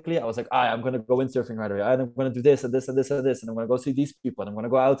physically, I was like, I'm going to go windsurfing right away. I'm going to do this and this and this and this. And I'm going to go see these people. And I'm going to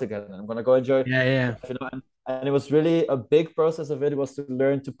go out again. And I'm going to go enjoy Yeah. Yeah. life. And it was really a big process of it. It was to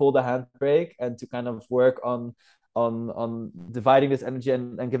learn to pull the handbrake and to kind of work on dividing this energy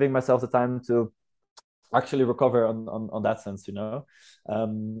and giving myself the time to actually recover on that sense.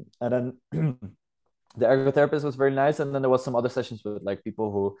 And then the ergotherapist was very nice. And then there was some other sessions with like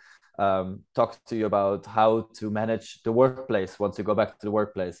people who talked to you about how to manage the workplace once you go back to the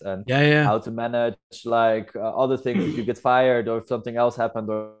workplace, and Yeah. Yeah. how to manage like other things if you get fired or if something else happened,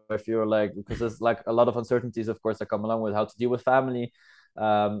 or if you're like, because there's like a lot of uncertainties of course that come along with how to deal with family.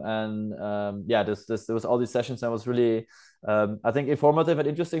 And yeah, there was all these sessions, and it was really I think informative and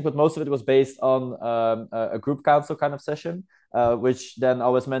interesting, but most of it was based on a group council kind of session, which then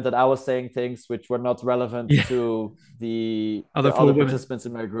always meant that I was saying things which were not relevant Yeah. to the Other the four other women. participants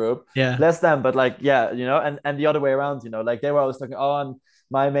in my group. Yeah. Bless them, but like, yeah, and the other way around, like they were always talking, oh, and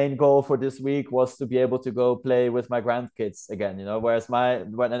my main goal for this week was to be able to go play with my grandkids again, whereas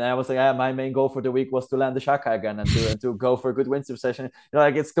and I was like, yeah, my main goal for the week was to land the shaka again and to go for a good windsurf session.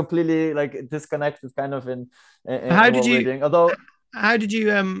 Like it's completely like disconnected kind of How in did what we're you doing. Although how did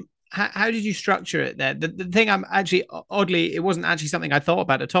you how did you structure it there? The thing I'm actually oddly, it wasn't actually something I thought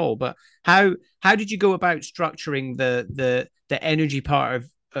about at all, but how did you go about structuring the energy part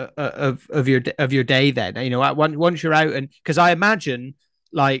of your day then? Once you're out, and because I imagine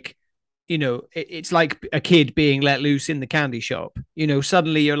like it's like a kid being let loose in the candy shop.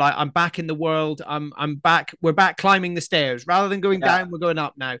 Suddenly you're like, I'm back in the world. I'm back. We're back climbing the stairs rather than going yeah, down. We're going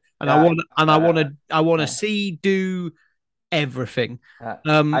up now, and I yeah, want and I want to yeah. see, do everything. Uh,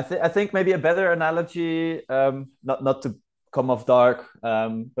 Um, I think maybe a better analogy, not to come off dark,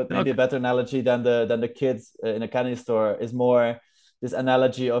 but maybe a okay. better analogy than the kids in a candy store is more this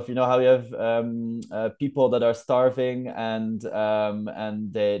analogy of how you have people that are starving and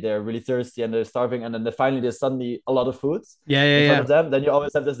they're really thirsty and they're starving and then finally there's suddenly a lot of food Yeah, yeah, in front yeah, of them. Then you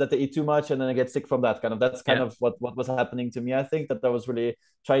always have this that they eat too much and then they get sick from that kind of. That's kind yeah. of what was happening to me. I think that I was really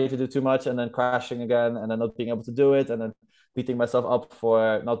trying to do too much and then crashing again and then not being able to do it and then beating myself up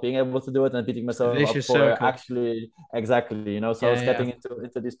for not being able to do it and beating It's a myself up vicious for circle. actually exactly, so I Yeah, was yeah. getting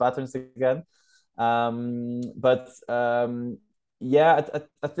into these patterns again. But yeah,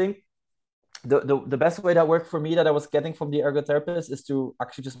 I think the best way that worked for me that I was getting from the ergotherapist is to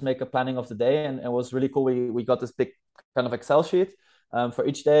actually just make a planning of the day, and it was really cool. We got this big kind of Excel sheet for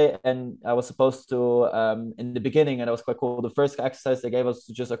each day, and I was supposed to in the beginning, and it was quite cool. The first exercise they gave us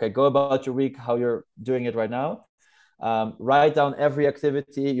to just go about your week, how you're doing it right now. Write down every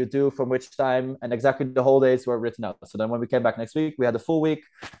activity you do from which time, and exactly the whole days were written out. So then when we came back next week, we had a full week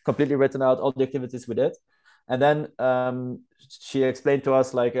completely written out, all the activities we did. And then she explained to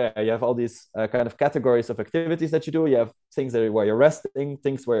us like you have all these kind of categories of activities that you do. You have things where you're resting,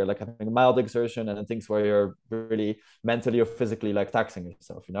 things where you're like having a mild exertion, and then things where you're really mentally or physically like taxing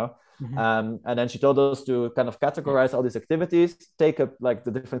yourself, Mm-hmm. And then she told us to kind of categorize all these activities, take up like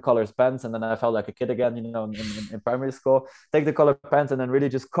the different colors pens, and then I felt like a kid again, in primary school. Take the color pens and then really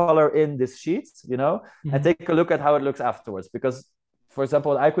just color in this sheet, and Mm-hmm. take a look at how it looks afterwards. Because for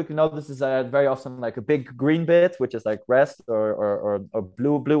example, what I quickly noticed is I had very often like a big green bit, which is like rest, or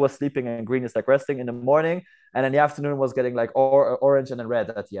blue. Blue was sleeping and green is like resting in the morning. And then the afternoon was getting like orange and then red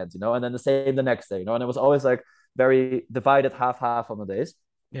at the end, and then the same the next day, and it was always like very divided half on the days.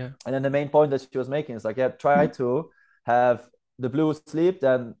 Yeah. And then the main point that she was making is like, yeah, try to have the blue sleep,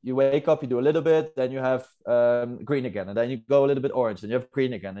 then you wake up, you do a little bit, then you have green again, and then you go a little bit orange, and you have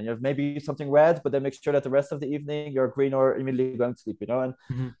green again, and you have maybe something red, but then make sure that the rest of the evening you're green or immediately going to sleep, and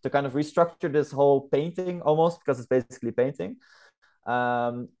Mm-hmm. to kind of restructure this whole painting almost, because it's basically painting.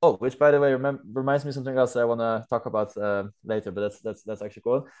 Which by the way reminds me of something else I want to talk about later, but that's actually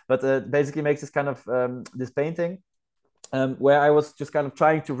cool. But basically makes this kind of this painting where I was just kind of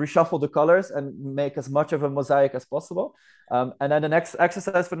trying to reshuffle the colors and make as much of a mosaic as possible. And then the next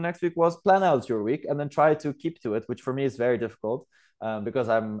exercise for the next week was plan out your week and then try to keep to it, which for me is very difficult because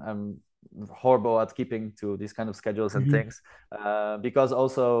I'm horrible at keeping to these kind of schedules and Mm-hmm. things. Because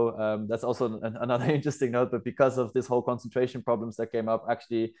also that's also another interesting note, but because of this whole concentration problems that came up,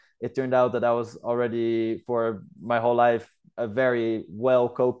 actually it turned out that I was already for my whole life a very well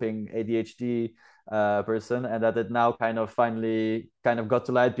coping ADHD person, and that it now kind of finally kind of got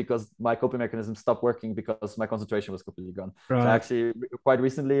to light because my coping mechanism stopped working because my concentration was completely gone. So Right. actually quite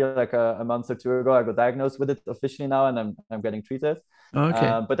recently, like a month or two ago, I got diagnosed with it officially now, and I'm getting treated.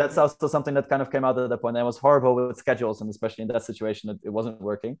 Okay. But that's also something that kind of came out at that point. I was horrible with schedules, and especially in that situation, it wasn't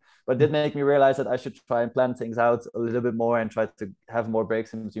working. But it did make me realize that I should try and plan things out a little bit more and try to have more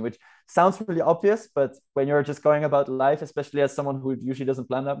breaks in between, which sounds really obvious, but when you're just going about life, especially as someone who usually doesn't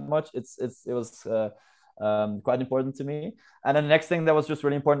plan that much, it was quite important to me. And then the next thing that was just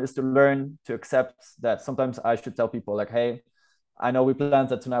really important is to learn to accept that sometimes I should tell people like, hey, I know we planned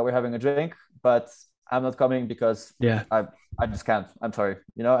that tonight we're having a drink, but I'm not coming because Yeah. I just can't. I'm sorry,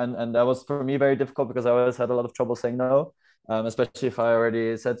 and that was for me very difficult because I always had a lot of trouble saying no, especially if I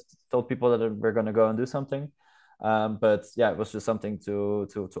already told people that we're gonna go and do something. But yeah, it was just something to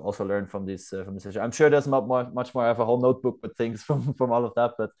also learn from this issue. I'm sure there's much more. I have a whole notebook with things from all of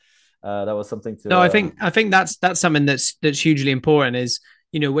that, but that was something No, to. I think that's something that's hugely important is,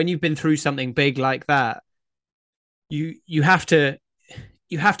 when you've been through something big like that, you have to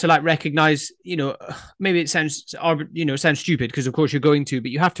like recognize, maybe it sounds sounds stupid because of course you're going to, but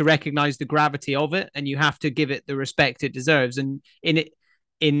you have to recognize the gravity of it and you have to give it the respect it deserves. And in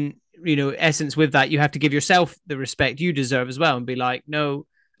essence with that, you have to give yourself the respect you deserve as well and be like, no,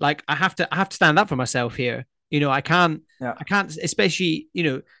 like I have to stand up for myself here. I can't, especially,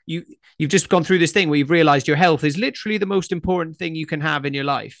 you've just gone through this thing where you've realized your health is literally the most important thing you can have in your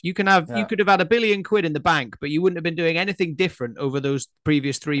life. You could have had £1 billion in the bank, but you wouldn't have been doing anything different over those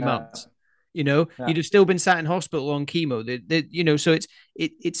previous 3 months. You'd have still been sat in hospital on chemo. So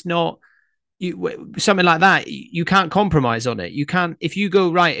it's not something like that. You can't compromise on it. You can't, if you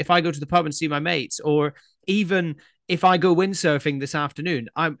go, right, if I go to the pub and see my mates, or even if I go windsurfing this afternoon,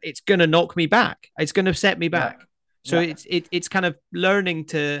 it's going to knock me back. It's going to set me back. So it's kind of learning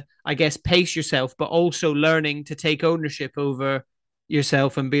to, I guess, pace yourself, but also learning to take ownership over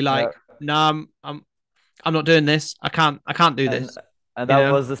yourself and be like, no, I'm not doing this. I can't do this. And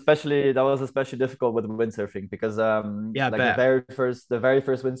that was especially difficult with windsurfing because the very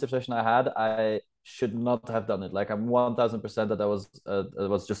first windsurf session I had, I should not have done it. Like I'm 1000% that it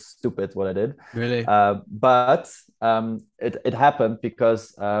was just stupid what I did. Really? But it happened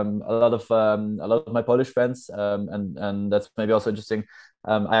because a lot of my Polish friends, and that's maybe also interesting.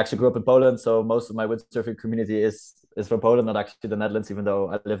 I actually grew up in Poland, so most of my windsurfing community is from Poland, not actually the Netherlands, even though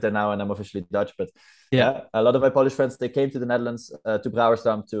I live there now and I'm officially Dutch. But a lot of my Polish friends, they came to the Netherlands, to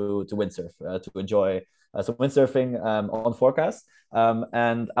Brouwersdam to windsurf, to enjoy some windsurfing on forecast.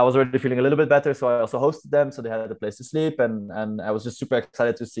 And I was already feeling a little bit better, so I also hosted them, so they had a place to sleep, and I was just super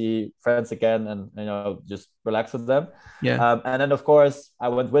excited to see friends again and just relax with them. And then of course I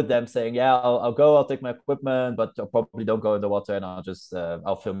went with them saying, I'll go, I'll take my equipment, but I probably don't go in the water, and I'll just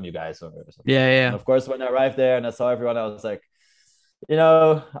I'll film you guys or something. And of course when I arrived there and I saw everyone, I was like,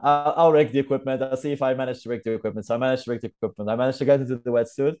 I'll rig the equipment. I'll see if I manage to rig the equipment. So I managed to rig the equipment. I managed to get into the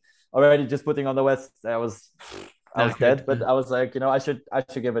wetsuit. Already just putting on the wet, I was dead, but I was like, I should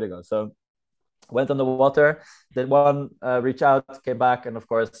give it a go. So went on the water, did one reach out, came back, and of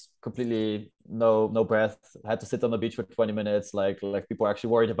course completely no breath. Had to sit on the beach for 20 minutes. Like people are actually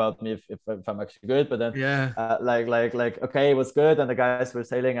worried about me if I'm actually good. But then okay, it was good, and the guys were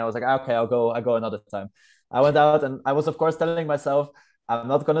sailing. I was like, okay, I'll go another time. I went out, and I was of course telling myself, I'm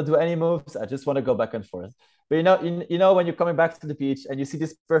not gonna do any moves. I just want to go back and forth. But you know when you're coming back to the beach and you see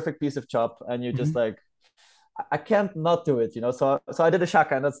this perfect piece of chop, and you're just like, I can't not do it, So I did a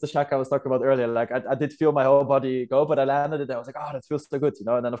shaka, and that's the shaka I was talking about earlier. Like I did feel my whole body go, but I landed it. I was like, oh, that feels so good,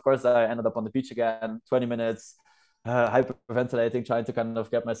 And then of course I ended up on the beach again, 20 minutes, hyperventilating, trying to kind of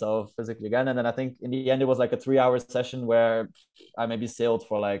get myself physically again. And then I think in the end it was like a 3-hour session where I maybe sailed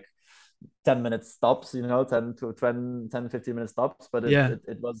for like 10-minute stops, 10 to 15 minute stops, but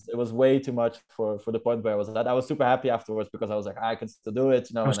it was way too much for the point where I was at. I was super happy afterwards because I was like, I can still do it.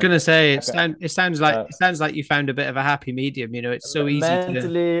 I was gonna say it sounds like you found a bit of a happy medium. It's so easy.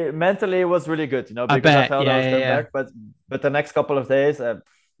 Mentally it was really good, because I felt I was going back, but the next couple of days I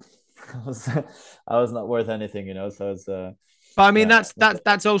was not worth anything, so it's but I mean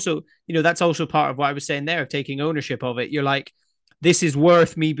that's also that's also part of what I was saying there, of taking ownership of it. You're like, this is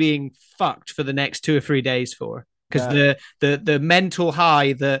worth me being fucked for the next 2 or 3 days for, because the mental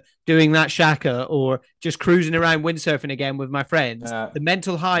high that doing that shaka or just cruising around windsurfing again with my friends, the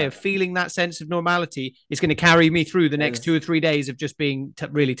mental high of feeling that sense of normality is going to carry me through the next 2 or 3 days of just being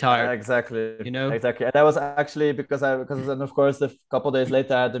really tired. Exactly. Exactly. And that was actually because then of course a couple of days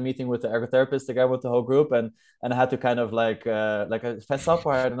later I had the meeting with the ergotherapist again with the whole group, and I had to kind of like fess up,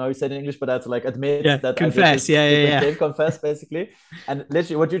 or I don't know how you say it in English, but I had to like admit that confess. I did confess basically. And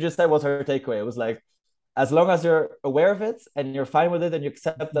literally what you just said was her takeaway. It was like, as long as you're aware of it and you're fine with it and you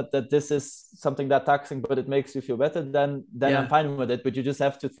accept that this is something that taxing, but it makes you feel better, then I'm fine with it. But you just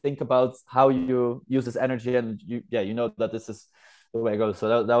have to think about how you use this energy, and that this is the way it goes.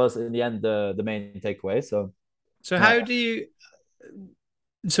 So that was in the end the main takeaway. So how do you?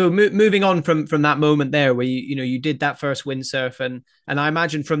 So moving on from that moment there where you did that first windsurf, and I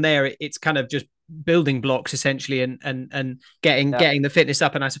imagine from there it's kind of just building blocks essentially, and getting the fitness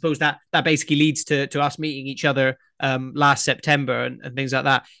up, and I suppose that basically leads to us meeting each other last September and things like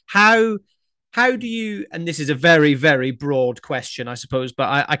that. How do you, and this is a very, very broad question I suppose,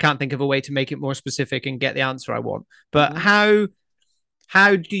 but I can't think of a way to make it more specific and get the answer I want, but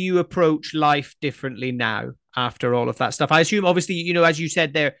how do you approach life differently now after all of that stuff? I assume obviously as you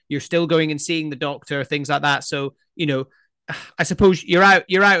said there, you're still going and seeing the doctor, things like that, so I suppose you're out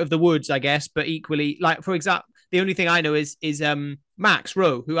of the woods, I guess, but equally, like for example, the only thing I know is Max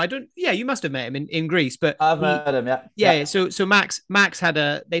Rowe, who I don't. Yeah, you must have met him in Greece, but I've met him. Yeah. Yeah. So Max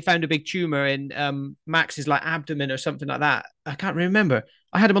they found a big tumor in Max's like abdomen or something like that. I can't remember.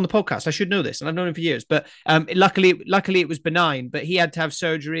 I had him on the podcast. I should know this, and I've known him for years. But luckily it was benign. But he had to have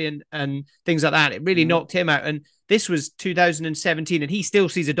surgery and things like that. It really knocked him out. And this was 2017, and he still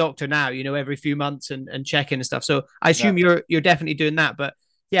sees a doctor now. Every few months and checking and stuff. So I assume you're definitely doing that. But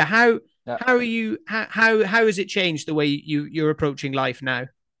yeah, Yeah. How are you? How has it changed the way you're approaching life now?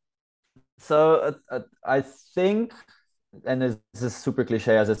 So I think, and this is super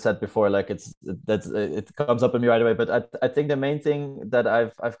cliche, as I said before, like that's it comes up in me right away. But I think the main thing that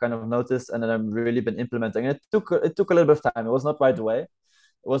I've kind of noticed and that I've really been implementing, and it took a little bit of time. It was not right away.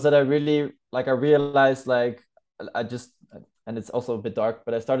 Was that I really like I realized like I just and it's also a bit dark,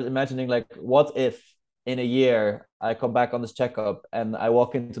 but I started imagining like what if in a year I come back on this checkup and I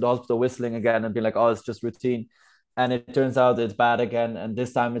walk into the hospital whistling again and be like, oh, it's just routine. And it turns out it's bad again. And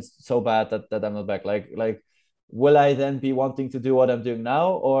this time it's so bad that I'm not back. Like will I then be wanting to do what I'm doing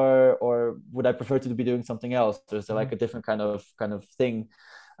now, or would I prefer to be doing something else? Or is there like a different kind of thing?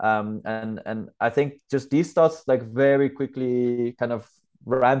 And I think just these thoughts like very quickly kind of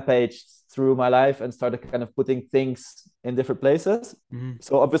rampaged through my life and started kind of putting things in different places. Mm-hmm.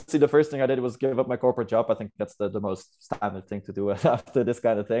 So obviously the first thing I did was give up my corporate job. I think that's the most standard thing to do after this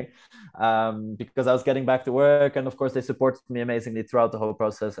kind of thing, because I was getting back to work, and of course they supported me amazingly throughout the whole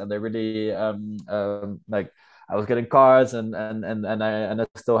process, and they really like I was getting cards and I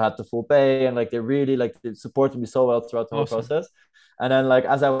still had the full pay, and like they really like they supported me so well throughout the whole Awesome. process. And then like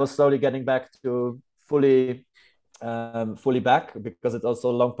as I was slowly getting back to fully back, because it's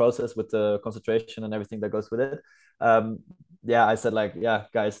also a long process with the concentration and everything that goes with it. um yeah, I said like, yeah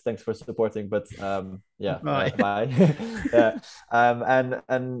guys, thanks for supporting, but yeah, Right. bye. Yeah.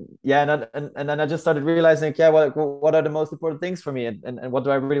 And yeah, and then I just started realizing, yeah, what are the most important things for me, and what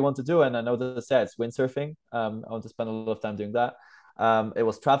do I really want to do? And I know that, yeah, it's windsurfing. I want to spend a lot of time doing that. It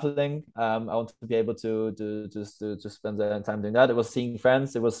was traveling. I wanted to be able to spend the time doing that. It was seeing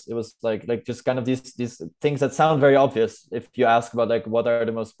friends. It was like just kind of these things that sound very obvious if you ask about like what are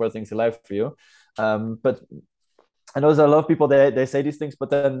the most important things in life for you. But I know there's a lot of people, they say these things, but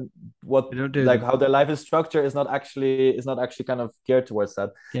then what You don't do like them. how their life is structured is not actually kind of geared towards that.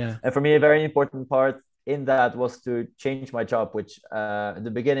 Yeah. And for me, a very important part in that was to change my job, which in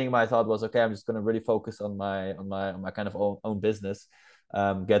the beginning my thought was, okay, I'm just going to really focus on my kind of own business,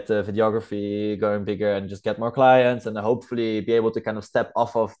 get the videography going bigger and just get more clients, and hopefully be able to kind of step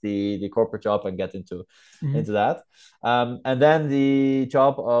off of the corporate job and get into Mm-hmm. into that. And then the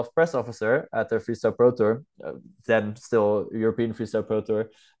job of press officer at the Freestyle Pro Tour, then still European Freestyle Pro Tour,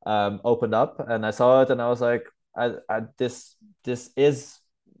 opened up, and I saw it, and I was like, this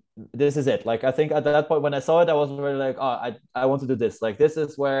is it. Like I think at that point when I saw it, I was really like, oh, I want to do this. Like this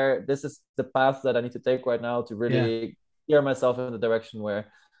is the path that I need to take right now to Yeah. really steer myself in the direction where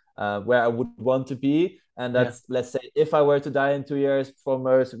I would want to be. And Yeah. that's, let's say, if I were to die in 2 years from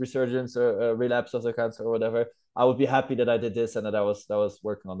a resurgence or a relapse of the cancer or whatever, I would be happy that I did this and that I was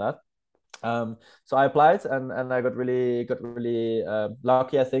working on that. So I applied, and I got really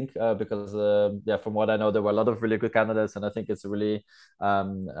lucky, I think, because yeah, from what I know, there were a lot of really good candidates, and I think it's a really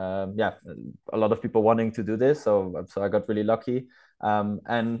yeah, a lot of people wanting to do this. So I got really lucky,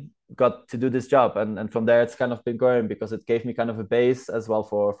 and got to do this job, and from there it's kind of been growing because it gave me kind of a base as well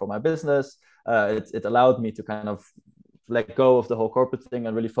for my business. It allowed me to kind of let go of the whole corporate thing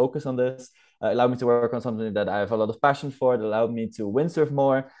and really focus on this. Allowed me to work on something that I have a lot of passion for. It allowed me to windsurf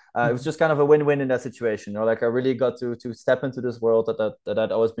more. It was Mhm. just kind of a win-win in that situation. Like I really got to step into this world that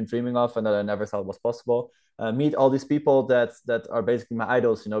I'd always been dreaming of and that I never thought was possible. Meet all these people that are basically my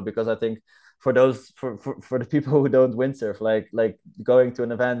idols. Because I think for the people who don't windsurf, like going to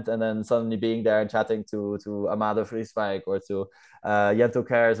an event and then suddenly being there and chatting to Amado Vrieswijk or to Jento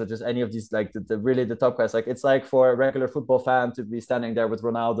Kers or just any of these, like the really the top guys. Like it's like for a regular football fan to be standing there with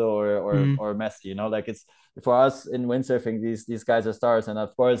Ronaldo Mhm. or Messi. Like it's for us in windsurfing, these guys are stars, and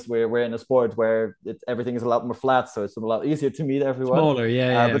of course we're in a sport where everything is a lot more flat, so it's a lot easier to meet everyone. Smaller.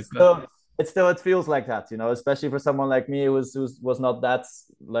 Yeah. But Yeah. it feels like that, especially for someone like me who was not that,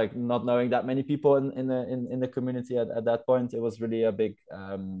 like not knowing that many people in the community at that point. It was really a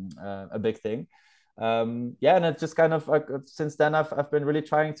big thing. Yeah, and it's just kind of like since then I've been really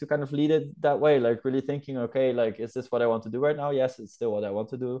trying to kind of lead it that way, like really thinking, okay, like is this what I want to do right now? Yes, it's still what I want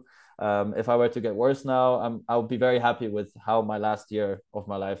to do. If I were to get worse now, I'll be very happy with how my last year of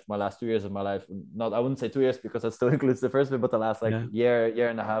my life, my last 2 years of my life, not, I wouldn't say 2 years because that still includes the first bit, but the last like Yeah. year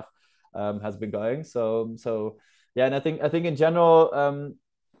and a half has been going. So yeah, and I think in general,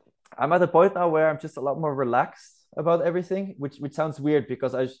 I'm at a point now where I'm just a lot more relaxed about everything, which sounds weird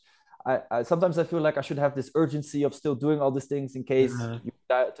because I sometimes I feel like I should have this urgency of still doing all these things in case Uh, you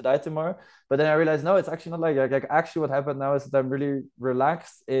die tomorrow. But then I realize, no, it's actually not like actually what happened now is that I'm really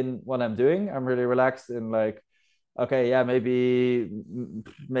relaxed in what I'm doing. I'm really relaxed in like, okay, yeah, maybe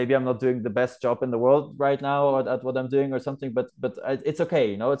I'm not doing the best job in the world right now or at what I'm doing or something, but it's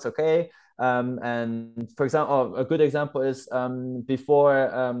okay, it's okay. And for example, a good example is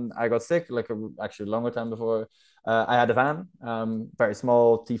before I got sick, like actually a longer time before, I had a van, very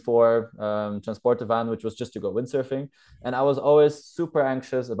small T4 transporter van, which was just to go windsurfing. And I was always super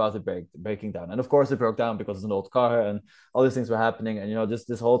anxious about it breaking down. And of course, it broke down because it's an old car and all these things were happening. And, just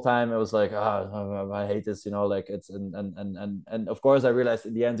this whole time, it was like, I hate this, like it's, and of course, I realized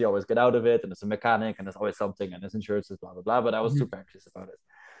in the end, you always get out of it and it's a mechanic and there's always something and there's insurance, blah, blah, blah. But I was super anxious about it.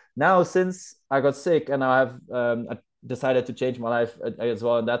 Now, since I got sick and I have decided to change my life as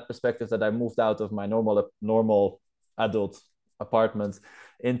well in that perspective, that I moved out of my normal adult apartment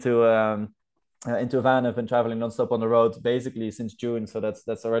into a van. I've been traveling nonstop on the road basically since June, so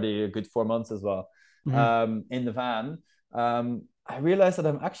that's already a good 4 months as well. In the van, I realized that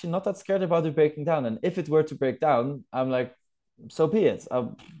I'm actually not that scared about it breaking down, and if it were to break down, I'm like, so be it.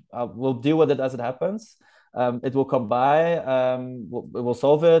 We'll deal with it as it happens. It will come by, we'll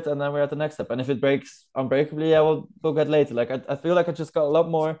solve it, and then we're at the next step. And if it breaks unbreakably, we'll get later. Like I feel like I just got a lot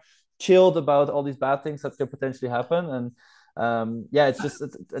more chilled about all these bad things that could potentially happen. And it's just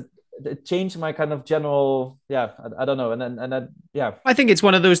it changed my kind of general, I don't know. And I think it's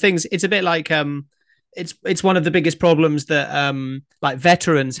one of those things. It's a bit like it's one of the biggest problems that like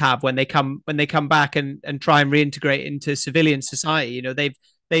veterans have when they come back and try and reintegrate into civilian society.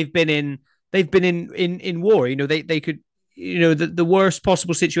 They've been in war. They could, the worst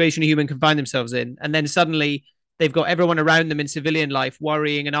possible situation a human can find themselves in, and then suddenly they've got everyone around them in civilian life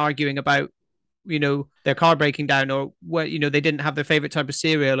worrying and arguing about their car breaking down, or what, they didn't have their favorite type of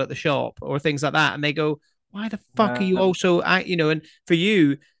cereal at the shop or things like that, and they go, why the fuck are you also and for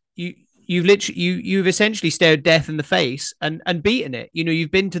you've essentially stared death in the face and beaten it.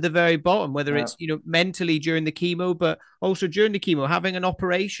 You've been to the very bottom, whether it's mentally during the chemo, but also during the chemo, having an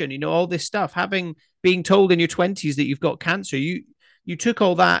operation, all this stuff, being told in your 20s that you've got cancer. You took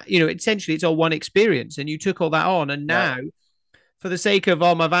all that, essentially it's all one experience, and you took all that on, and now for the sake of,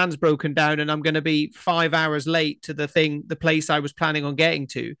 my van's broken down and I'm going to be 5 hours late to the place I was planning on getting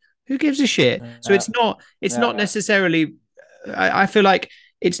to, who gives a shit? So it's not necessarily, I feel like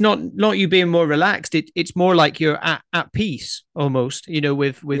it's not you being more relaxed. It's more like you're at peace almost,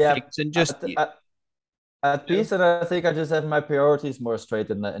 with things, and just at peace. And I think I just have my priorities more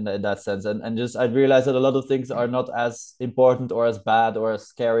straight in that sense, and just I realized that a lot of things are not as important or as bad or as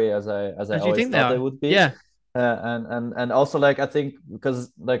scary as I always thought they would be. Yeah. And also, like, I think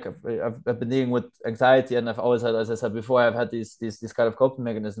because like I've been dealing with anxiety, and I've always had, as I said before, I've had these kind of coping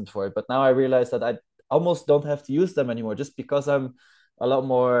mechanisms for it, but now I realize that I almost don't have to use them anymore, just because I'm a lot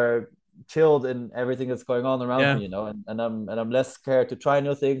more chilled in everything that's going on around me, and I'm less scared to try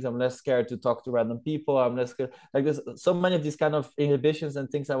new things. I'm less scared to talk to random people. I'm less scared, like, there's so many of these kind of inhibitions and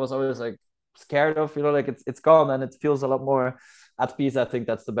things I was always like scared of, like it's gone, and it feels a lot more at peace. I think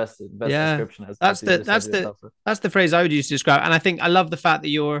that's the best description. That's the phrase I would use to describe. And I think I love the fact that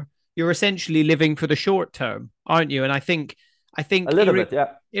you're essentially living for the short term, aren't you? And I think a little bit,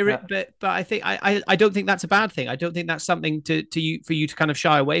 but I think I don't think that's a bad thing. I don't think that's something for you to kind of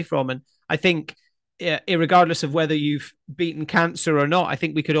shy away from. And I think, regardless of whether you've beaten cancer or not, I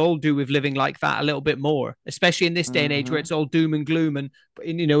think we could all do with living like that a little bit more, especially in this day and age where it's all doom and gloom. And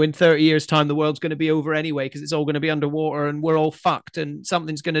in 30 years' time, the world's going to be over anyway because it's all going to be underwater and we're all fucked and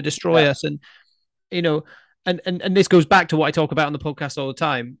something's going to destroy us. And and this goes back to what I talk about on the podcast all the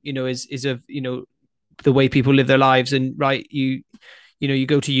time. Is of the way people live their lives, and you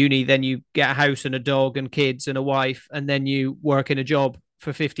go to uni, then you get a house and a dog and kids and a wife, and then you work in a job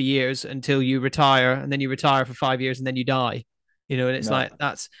for 50 years until you retire, and then you retire for 5 years and then you die. And it's like,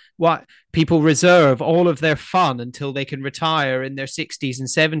 that's what people reserve all of their fun until they can retire in their 60s and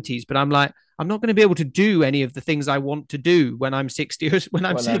 70s. But I'm like, I'm not going to be able to do any of the things I want to do when I'm 60 years, when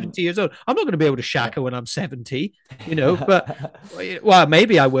I'm 70 years old. I'm not going to be able to shaka when I'm 70, but well,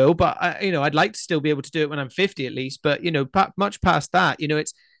 maybe I will, but I'd like to still be able to do it when I'm 50 at least. But, much past that,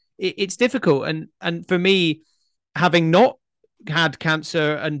 it's difficult. And for me, having not had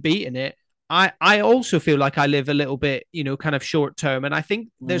cancer and beaten it, I also feel like I live a little bit, kind of short term. And I think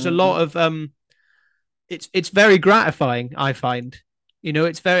there's a lot of, it's very gratifying. I find,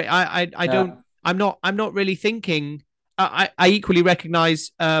 it's very, I'm not really thinking, I equally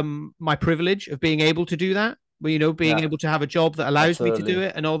recognize, my privilege of being able to do that, being able to have a job that allows me to do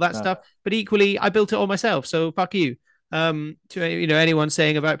it and all that stuff. But equally, I built it all myself. So fuck you, to, anyone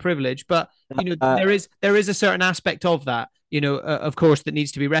saying about privilege, but, there is a certain aspect of that, of course, that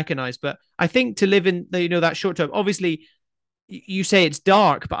needs to be recognized. But I think to live in that short term, obviously you say it's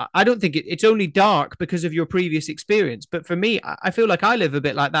dark, but I don't think it's only dark because of your previous experience. But for me, I feel like I live a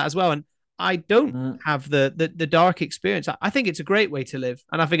bit like that as well. And I don't Mm, have the dark experience. I think it's a great way to live,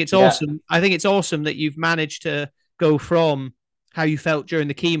 and I think it's yeah. awesome. I think it's awesome that you've managed to go from how you felt during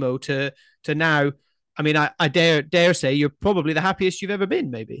the chemo to now. I mean, I dare say you're probably the happiest you've ever been.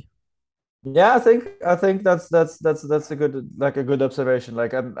 Maybe. Yeah, I think that's a good observation.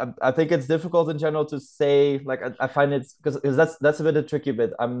 Like I think it's difficult in general to say. Like I find it because that's a bit a tricky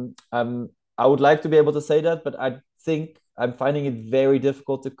bit. I would like to be able to say that, but I think I'm finding it very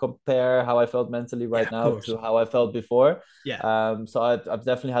difficult to compare how I felt mentally Yeah, right of now course. to how I felt before. Yeah. So I've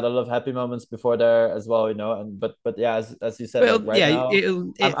definitely had a lot of happy moments before there as well, And but yeah, as you said, like Well, right yeah. now,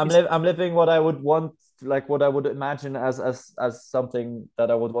 It's I'm living what I would want, like what I would imagine as something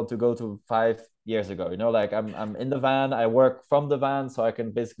that I would want to go to 5 years ago. Like I'm in the van, I work from the van, so I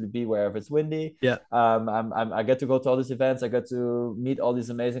can basically be wherever it's windy. yeah. I get to go to all these events. I get to meet all these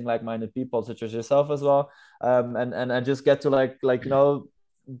amazing like-minded people, such as yourself as well. And I just get to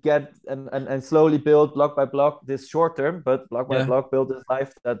get and slowly build block by block this short term, but block by Yeah. block build this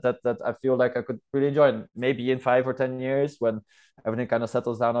life that I feel like I could really enjoy. And maybe in 5 or 10 years, when everything kind of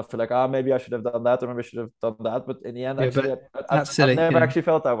settles down, I feel like, maybe I should have done that, or maybe I should have done that. But in the end, Yeah, actually, but I've, that's I've silly. never Yeah. actually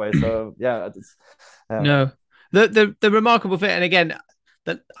felt that way. So yeah, yeah. No. The remarkable thing, and again,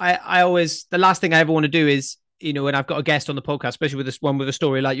 that I always the last thing I ever want to do is, when I've got a guest on the podcast, especially with this one with a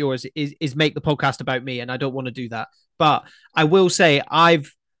story like yours, is make the podcast about me, and I don't want to do that. But I will say I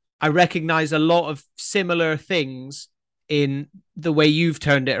recognize a lot of similar things in the way you've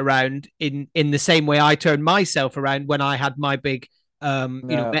turned it around, in the same way I turned myself around when I had my big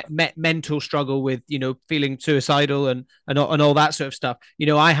Yeah. mental struggle with, feeling suicidal and all that sort of stuff.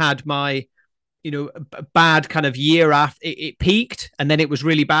 I had my, bad kind of year after it peaked, and then it was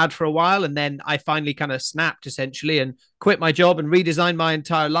really bad for a while, and then I finally kind of snapped essentially and quit my job and redesigned my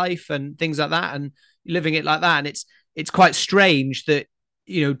entire life and things like that, and living it like that. And it's quite strange that,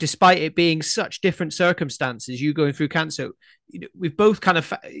 despite it being such different circumstances, you going through cancer, we've both kind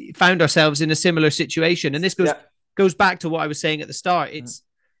of found ourselves in a similar situation. And this goes Yeah. goes back to what I was saying at the start.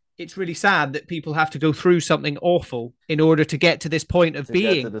 It's really sad that people have to go through something awful in order to get to this point of To get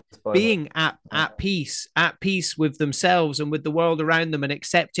to being this point. being at peace with themselves and with the world around them, and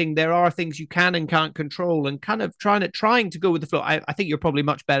accepting there are things you can and can't control, and kind of trying to go with the flow. I think you're probably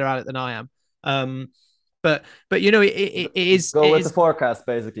much better at it than I am. um but it is Go it with the is forecast,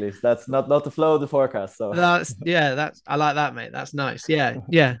 basically. That's not the flow of the forecast. So that's I like that, mate. That's nice.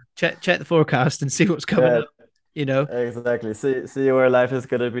 Yeah, check the forecast and see what's coming yeah, up, you know exactly. See where life is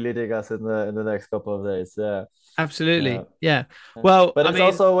gonna be leading us in the next couple of days. Yeah. Yeah. Absolutely. Yeah. Well, But I it's mean,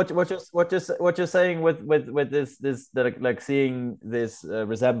 also what you're saying with this that like seeing this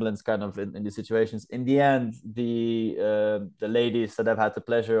resemblance kind of in these situations. In the end, the ladies that I've had the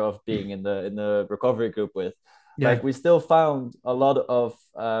pleasure of being in the recovery group with, yeah. like we still found a lot of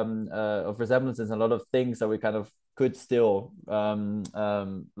resemblances and a lot of things that we kind of could still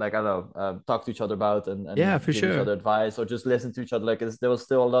like I don't know, talk to each other about, Yeah, and for give each sure. other advice or just listen to each other. Like there was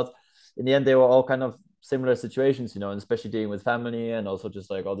still a lot. In the end, they were all kind of similar situations, and especially dealing with family and also just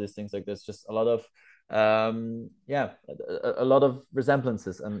like all these things like this, just a lot of a lot of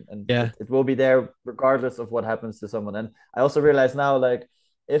resemblances, and Yeah. it will be there regardless of what happens to someone. And I also realize now, like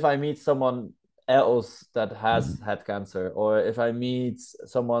if I meet someone else that has had cancer, or if I meet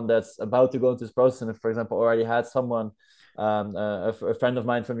someone that's about to go into this process, and if, for example, already had someone, a friend of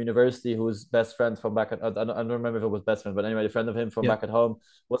mine from university whose best friend from back at, I don't remember if it was best friend, but anyway, a friend of him from Yeah. back at home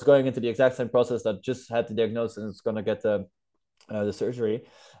was going into the exact same process, that just had the diagnosis and is going to get the surgery.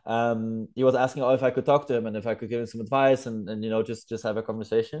 He was asking, if I could talk to him and if I could give him some advice, and just have a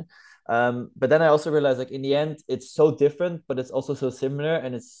conversation. But then I also realized, like in the end, it's so different, but it's also so similar,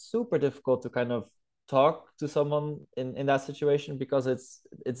 and it's super difficult to kind of talk to someone in that situation, because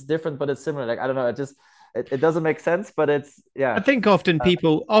it's different but it's similar. Like I don't know, it doesn't make sense, but it's I yeah. think often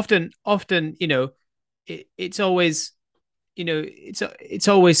people often, it's always, it's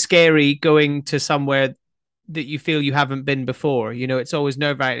always scary going to somewhere that you feel you haven't been before. It's always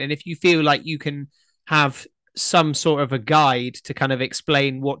nerve-wracking. And if you feel like you can have some sort of a guide to kind of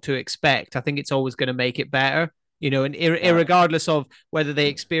explain what to expect, I think it's always going to make it better. And Yeah. regardless of whether they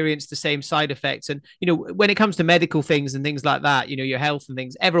experience the same side effects. And when it comes to medical things and things like that, your health and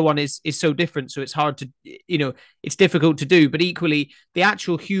things, everyone is so different, so it's hard to, it's difficult to do. But equally, the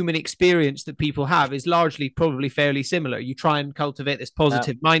actual human experience that people have is largely probably fairly similar. You try and cultivate this Yeah.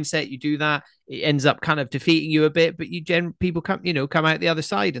 positive mindset, you do that, it ends up kind of defeating you a bit, but people come out the other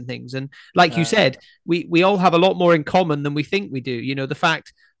side and things. And like you Yeah. said, we all have a lot more in common than we think we do. The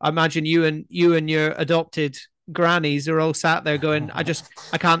fact, I imagine you and your adopted grannies are all sat there going, I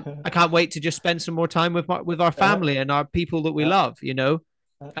can't wait to just spend some more time with our Yeah. family and our people that we Yeah. love.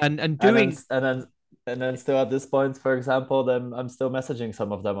 and and then doing still at this point, for example, then I'm still messaging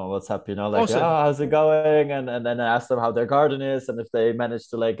some of them on WhatsApp, like, oh, awesome. how's it going? And then I ask them how their garden is and if they manage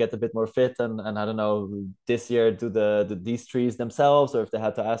to like get a bit more fit and I don't know, this year do these trees themselves, or if they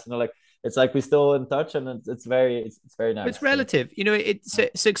had to ask, it's like we're still in touch, and it's very nice. It's So relative, it's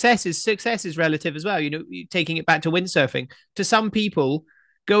success is relative as well. Taking it back to windsurfing, to some people,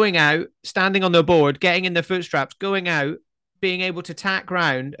 going out, standing on their board, getting in their foot straps, going out, being able to tack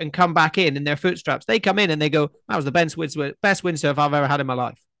round and come back in their foot straps. They come in and they go, "That was the best windsurf I've ever had in my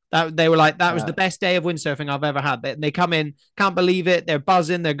life." That they were like, "That was the best day of windsurfing I've ever had." They come in, can't believe it. They're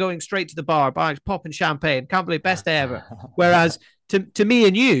buzzing. They're going straight to the bar, popping champagne. Can't believe best day ever. Whereas to me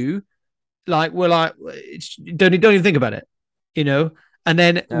and you, like we're like, don't even think about it, you know. And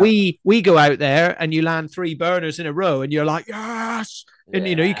then yeah, we go out there and you land 3 burners in a row and you're like, yes. And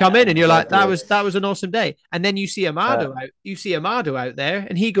you come yeah, in and you're like, that exactly. was an awesome day. And then you see Amado out there,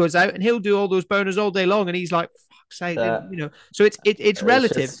 and he goes out and he'll do all those burners all day long, and he's like, fuck's sake, So it's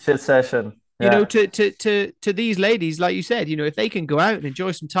relative, Shit session. to these ladies, like you said, if they can go out and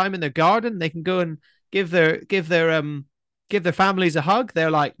enjoy some time in their garden, they can go and give their families a hug. They're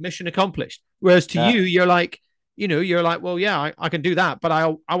like, mission accomplished. Whereas to you, you're like, well, yeah, I can do that, but I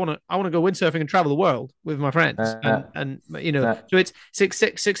want to go windsurfing and travel the world with my friends, and so it's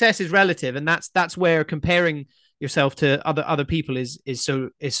success is relative, and that's where comparing yourself to other people is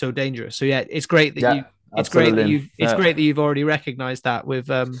so dangerous. So yeah, it's great that you it's great that absolutely. you've already recognized that with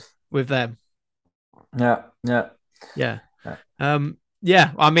them. Yeah. Yeah. Yeah.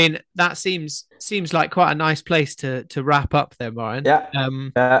 Yeah, I mean that seems like quite a nice place to wrap up there, Maarten.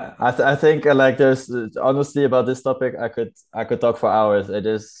 Yeah, I think like there's honestly about this topic I could talk for hours. It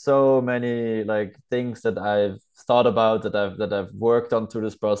is so many like things that I've thought about, that I've worked on through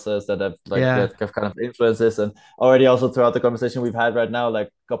this process, that I've like Yeah, that have kind of influences, and already also throughout the conversation we've had right now, like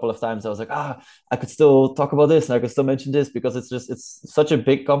a couple of times I was like, I could still talk about this and I could still mention this, because it's such a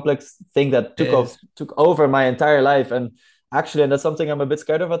big complex thing that it is. took over my entire life, and actually, and that's something I'm a bit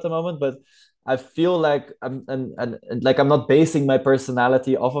scared of at the moment, but I feel like and like I'm not basing my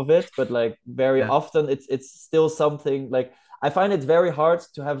personality off of it, but like very Yeah, often it's still something like I find it very hard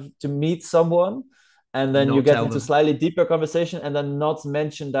to have to meet someone and and then you not get tell into them. slightly deeper conversation and then not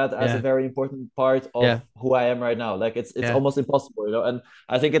mention that as a Yeah, very important part of yeah, who I am right now. Like it's yeah. almost impossible, And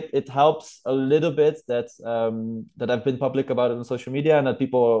I think it helps a little bit that that I've been public about it on social media, and that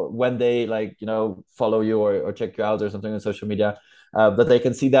people, when they like follow you or check you out or something on social media, that they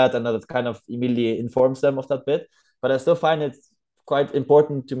can see that, and that it kind of immediately informs them of that bit. But I still find it quite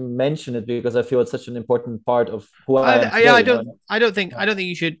important to mention it, because I feel it's such an important part of who I am Yeah, today. I don't think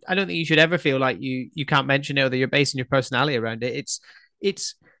you should ever feel like you can't mention it, or that you're basing your personality around it.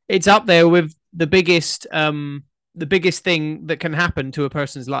 It's up there with the biggest thing that can happen to a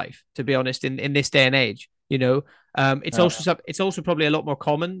person's life, to be honest, in this day and age. Yeah. It's also probably a lot more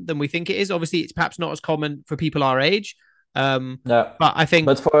common than we think it is. Obviously, it's perhaps not as common for people our age. Yeah. But I think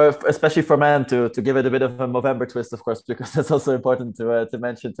But especially for men, to give it a bit of a Movember twist, of course, because that's also important to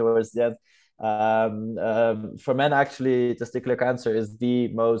mention towards the end. For men, actually, testicular cancer is the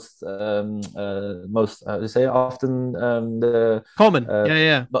most you say often the common. Yeah,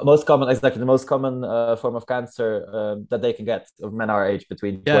 yeah. most common, exactly, the most common form of cancer that they can get of men our age,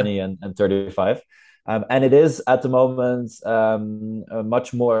 between Yeah. 20 and 35. And it is at the moment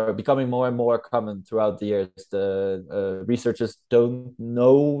much more becoming more and more common throughout the years. The researchers don't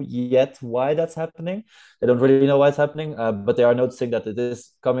know yet why that's happening. They don't really know why it's happening, but they are noticing that it is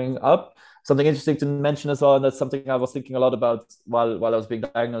coming up. Something interesting to mention as well, and that's something I was thinking a lot about while I was being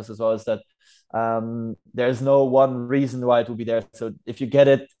diagnosed as well, is that there's no one reason why it will be there. So if you get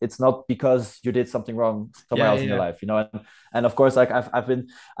it, it's not because you did something wrong somewhere Yeah, else in your yeah. life, and of course, like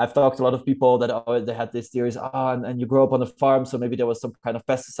I've talked to a lot of people that they had this theories, and you grow up on a farm, so maybe there was some kind of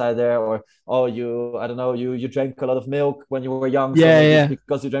pesticide there, or I don't know, you drank a lot of milk when you were young, so Yeah, maybe it's yeah.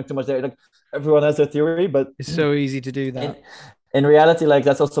 because you drank too much there. Like everyone has their theory, but It's so easy to do in that. in reality, like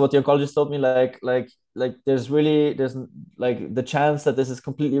that's also what the oncologist told me, like there's like the chance that this is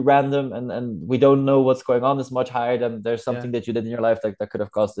completely random, and we don't know what's going on, is much higher than there's Yeah. something that you did in your life that could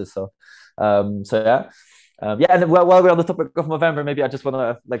have caused this. So yeah. Yeah, and while we're on the topic of November, maybe I just want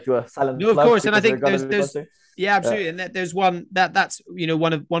to like do a silent No, of plug, course, and I because we're think gonna be there's closing. yeah, Yeah, absolutely, and there's one that's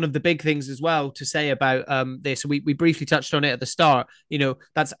one of the big things as well to say about this. We briefly touched on it at the start.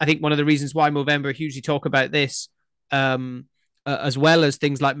 That's, I think, one of the reasons why Movember hugely talk about this, as well as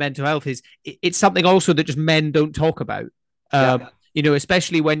things like mental health, is it's something also that just men don't talk about. yeah,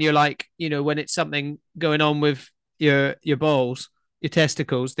 Especially when you're like, when it's something going on with your balls, your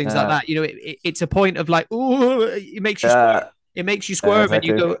testicles, things like uh, that. It's a point of like, oh, it makes you yeah, squirm. it makes you Yeah, squirm, and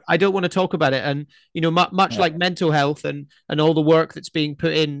you exactly. go, I don't want to talk about it. And much Yeah. like mental health and all the work that's being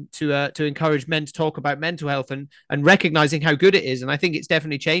put in to encourage men to talk about mental health and recognizing how good it is. And I think it's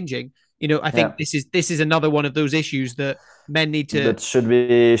definitely changing. I think Yeah. this is another one of those issues that men need to That should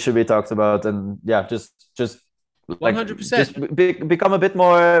be talked about, and yeah, just like 100%. become a bit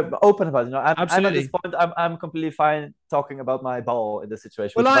more open about it. I'm at this Absolutely. point, I'm completely fine talking about my ball in this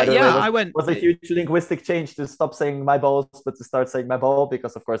situation, Well, which by the way I went. was a huge linguistic change to stop saying my balls but to start saying my ball,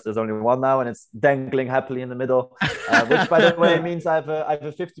 because of course there's only one now and it's dangling happily in the middle, which by the way means I have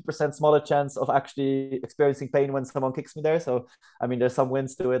a 50% smaller chance of actually experiencing pain when someone kicks me there. So I mean there's some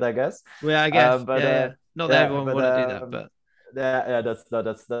wins to it, I guess. Well, I guess. But Yeah, yeah. Not that yeah, everyone would but want to do that, but yeah, that's no,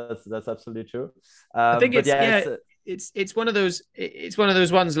 that's absolutely true. I think But it's yeah, yeah, it's it's one of those it's one of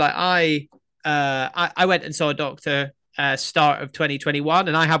those ones like I went and saw a doctor start of 2021,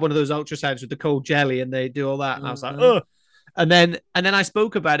 and I had one of those ultrasounds with the cold jelly and they do all that, and I was like, Mhm. oh. And then I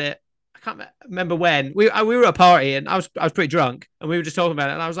spoke about it. I can't remember when we were at a party and I was pretty drunk and we were just talking about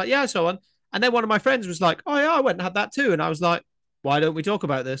it, and I was like, yeah, so on. And then one of my friends was like, oh yeah, I went and had that too, and I was like, why don't we talk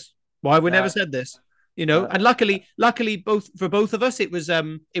about this? Why have we never Yeah, said this? And yeah, luckily, both of us, it was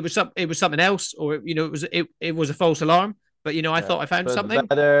something else, or it was a false alarm. But I yeah. thought I found But something.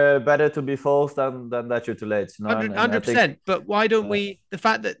 better to be false than that you're too late, and I think 100%. But why don't uh, we? The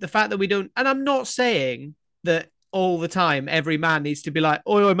fact that we don't, and I'm not saying that all the time every man needs to be like,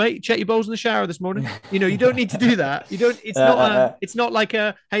 "Oh, mate, check your balls in the shower this morning." You don't need to do that. You don't. uh, uh, It's not like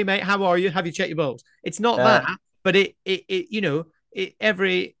a, "Hey, mate, how are you? Have you checked your balls?" It's not that. uh, But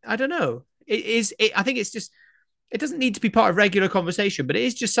I don't know. It is. I think it's just. It doesn't need to be part of regular conversation, but it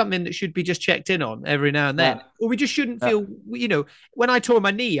is just something that should be just checked in on every now and then. uh, Or we just shouldn't uh, feel, when I tore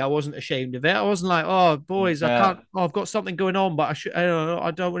my knee, I wasn't ashamed of it. I wasn't like, oh, boys, I uh, can't, oh, I've got something going on, but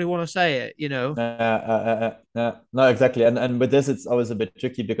I don't really want to say it. no, exactly. And with this, it's always a bit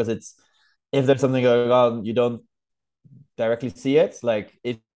tricky because it's if there's something going on, you don't directly see it. Like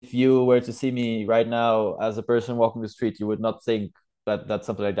if you were to see me right now as a person walking the street, you would not think that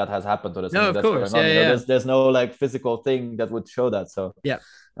something like that has happened or there's No, something of that's course. going Yeah, on. yeah, There's no like physical thing that would show that. So yeah.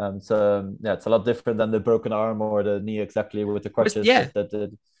 yeah, it's a lot different than the broken arm or the knee exactly with the crutches Yeah. that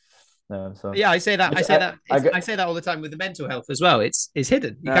did. So Yeah, I say that. I which say that. I I get. say that all the time with the mental health as well. It's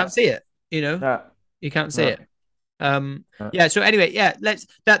hidden. You Yeah, can't see it. yeah, You can't see yeah, it. yeah. Yeah. So anyway, yeah,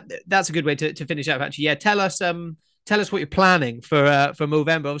 that's a good way to finish up. Actually, yeah. Tell us what you're planning for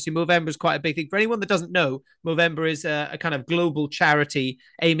Movember. Obviously, Movember is quite a big thing. For anyone that doesn't know, Movember is a kind of global charity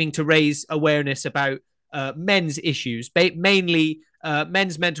aiming to raise awareness about men's issues, mainly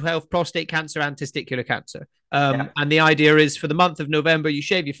men's mental health, prostate cancer, and testicular cancer. Yeah, And the idea is for the month of November, you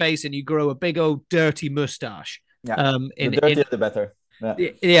shave your face and you grow a big old dirty mustache. yeah. The In dirtier the better. Yeah.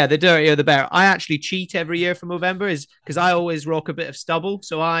 Yeah, the dirtier the better. I actually cheat every year for Movember is because I always rock a bit of stubble,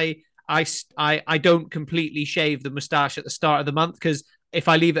 so I don't completely shave the mustache at the start of the month because if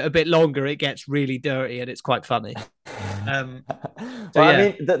I leave it a bit longer, it gets really dirty and it's quite funny. Um, so Well, I yeah,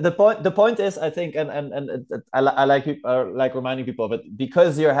 mean, the point is, I think, and I like like reminding people of it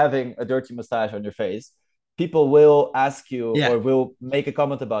because you're having a dirty mustache on your face. People will ask you yeah, or will make a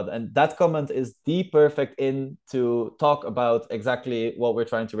comment about it, and that comment is the perfect in to talk about exactly what we're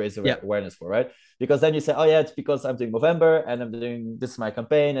trying to raise yeah, awareness for, right? Because then you say, oh yeah, it's because I'm doing Movember and I'm doing this is my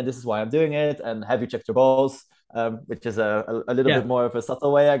campaign and this is why I'm doing it, and have you checked your balls? Which is a little yeah, bit more of a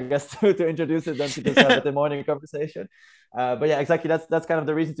subtle way, I guess, to introduce it than to just have it in morning conversation. But yeah, exactly. That's kind of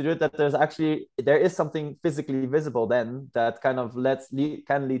the reason to do it. That there is something physically visible then that kind of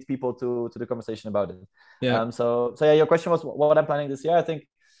can lead people to the conversation about it. yeah, So yeah, your question was what I'm planning this year. I think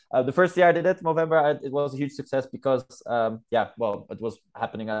the first year I did it, November, it was a huge success because yeah, well, it was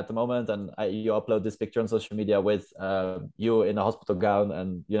happening at the moment, and you upload this picture on social media with you in a hospital gown,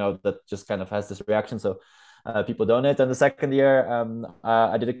 and that just kind of has this reaction. So people donate. And the second year,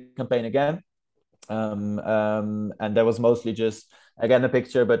 I did a campaign again. And that was mostly just again a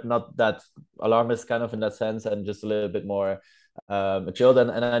picture, but not that alarmist kind of in that sense, and just a little bit more chilled.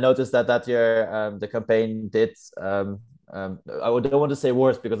 And I noticed that year the campaign did. I don't want to say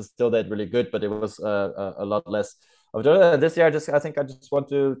worse because it still did really good, but it was a lot less. This year, I think I just want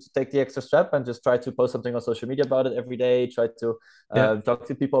to take the extra step and just try to post something on social media about it every day. Try to yeah, talk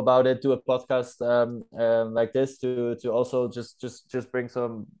to people about it. Do a podcast like this to also just bring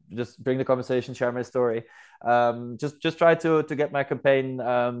the conversation, share my story. Just try to get my campaign.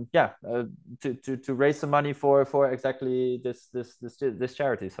 To raise some money for exactly this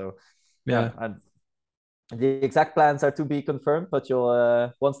charity. So yeah, yeah, and the exact plans are to be confirmed, but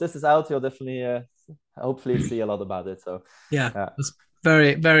you'll once this is out, you'll definitely hopefully see a lot about it. So yeah. yeah,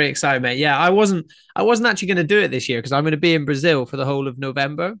 Very, very excited, mate. Yeah, I wasn't actually going to do it this year because I'm going to be in Brazil for the whole of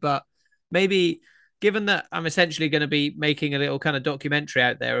November. But maybe, given that I'm essentially going to be making a little kind of documentary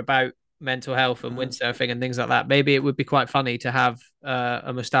out there about mental health and Mhm. windsurfing and things like that, maybe it would be quite funny to have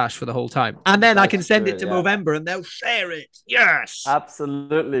a mustache for the whole time, and then I can That's send it true. to Yeah, Movember and they'll share it. Yes.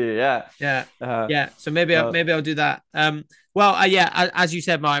 absolutely. Yeah. Yeah, Uh, yeah. So maybe no. maybe I'll do that. Well, yeah, as you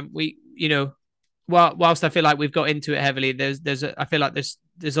said, mine. Well, whilst I feel like we've got into it heavily, I feel like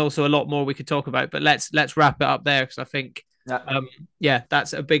there's also a lot more we could talk about. But let's wrap it up there because I think, Yeah. yeah,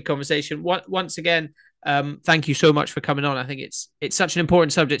 that's a big conversation. Once again, thank you so much for coming on. I think it's such an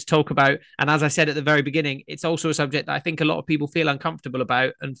important subject to talk about, and as I said at the very beginning, it's also a subject that I think a lot of people feel uncomfortable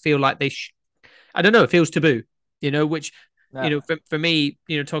about and feel like I don't know, it feels taboo. Which Yeah. for me,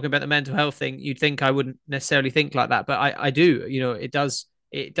 talking about the mental health thing, you'd think I wouldn't necessarily think like that, but I do. It does.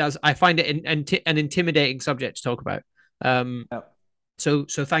 I find it an intimidating subject to talk about. Um, Yeah. so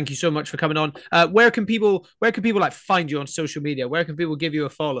thank you so much for coming on. Where can people like find you on social media? Where can people give you a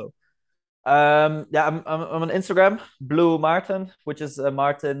follow? Yeah, I'm on Instagram, Blue Martin, which is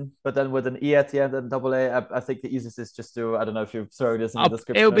Martin, but then with an E at the end and double A. I think the easiest is just to, I don't know if you throw this in the It'll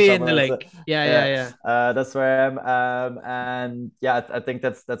description or be in the somewhere. It's, link. Yeah, yeah, yeah, yeah. that's where I am. And yeah, I think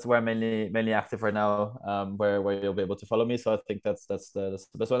that's where I'm mainly active right now. Where you'll be able to follow me. So I think that's the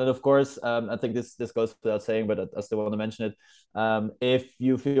best one. And of course, I think this goes without saying, but I still want to mention it. If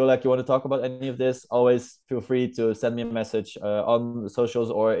you feel like you want to talk about any of this, always feel free to send me a message on the socials,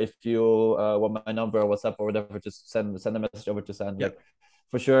 or if you want my number or WhatsApp or whatever, just send a message over to Sand. Yeah. Like,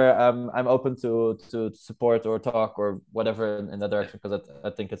 for sure, I'm open to support or talk or whatever in that direction, because I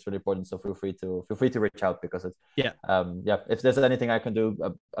think it's really important. So feel free to reach out, because it's Yeah. yeah, if there's anything I can do,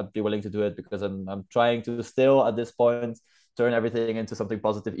 I'd be willing to do it, because I'm trying to still at this point turn everything into something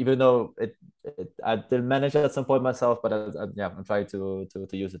positive, even though I didn't manage at some point myself, but yeah, I'm trying to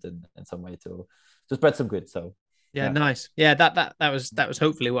use it in some way to spread some good. So Yeah, yeah. nice. Yeah, that was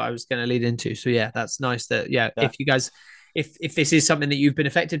hopefully what I was going to lead into. So yeah, that's nice that yeah, Yeah. if you guys if this is something that you've been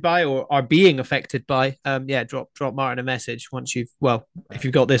affected by or are being affected by, yeah, drop Martin a message once if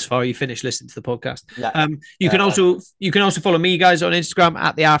you've got this far, you finish listening to the podcast. Yeah. You can also follow me guys on Instagram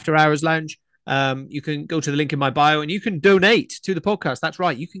at the After Hours Lounge. You can go to the link in my bio and you can donate to the podcast. That's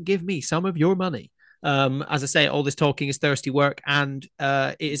right. You can give me some of your money. As I say, all this talking is thirsty work, and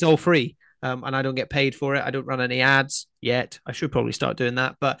it is all free. And I don't get paid for it. I don't run any ads yet. I should probably start doing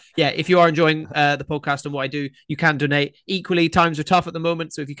that. But yeah, if you are enjoying the podcast and what I do, you can donate. Equally, times are tough at the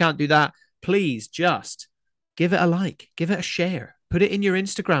moment. So if you can't do that, please just give it a like, give it a share, put it in your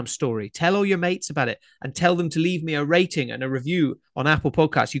Instagram story, tell all your mates about it, and tell them to leave me a rating and a review on Apple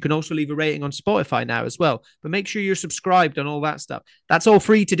Podcasts. You can also leave a rating on Spotify now as well. But make sure you're subscribed on all that stuff. That's all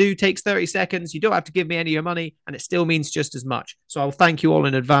free to do, takes 30 seconds. You don't have to give me any of your money, and it still means just as much. So I'll thank you all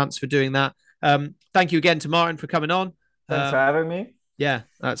in advance for doing that. Thank you again to Martin for coming on. Thanks for having me. Yeah,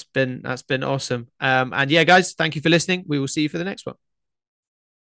 that's been awesome. And yeah, guys, thank you for listening. We will see you for the next one.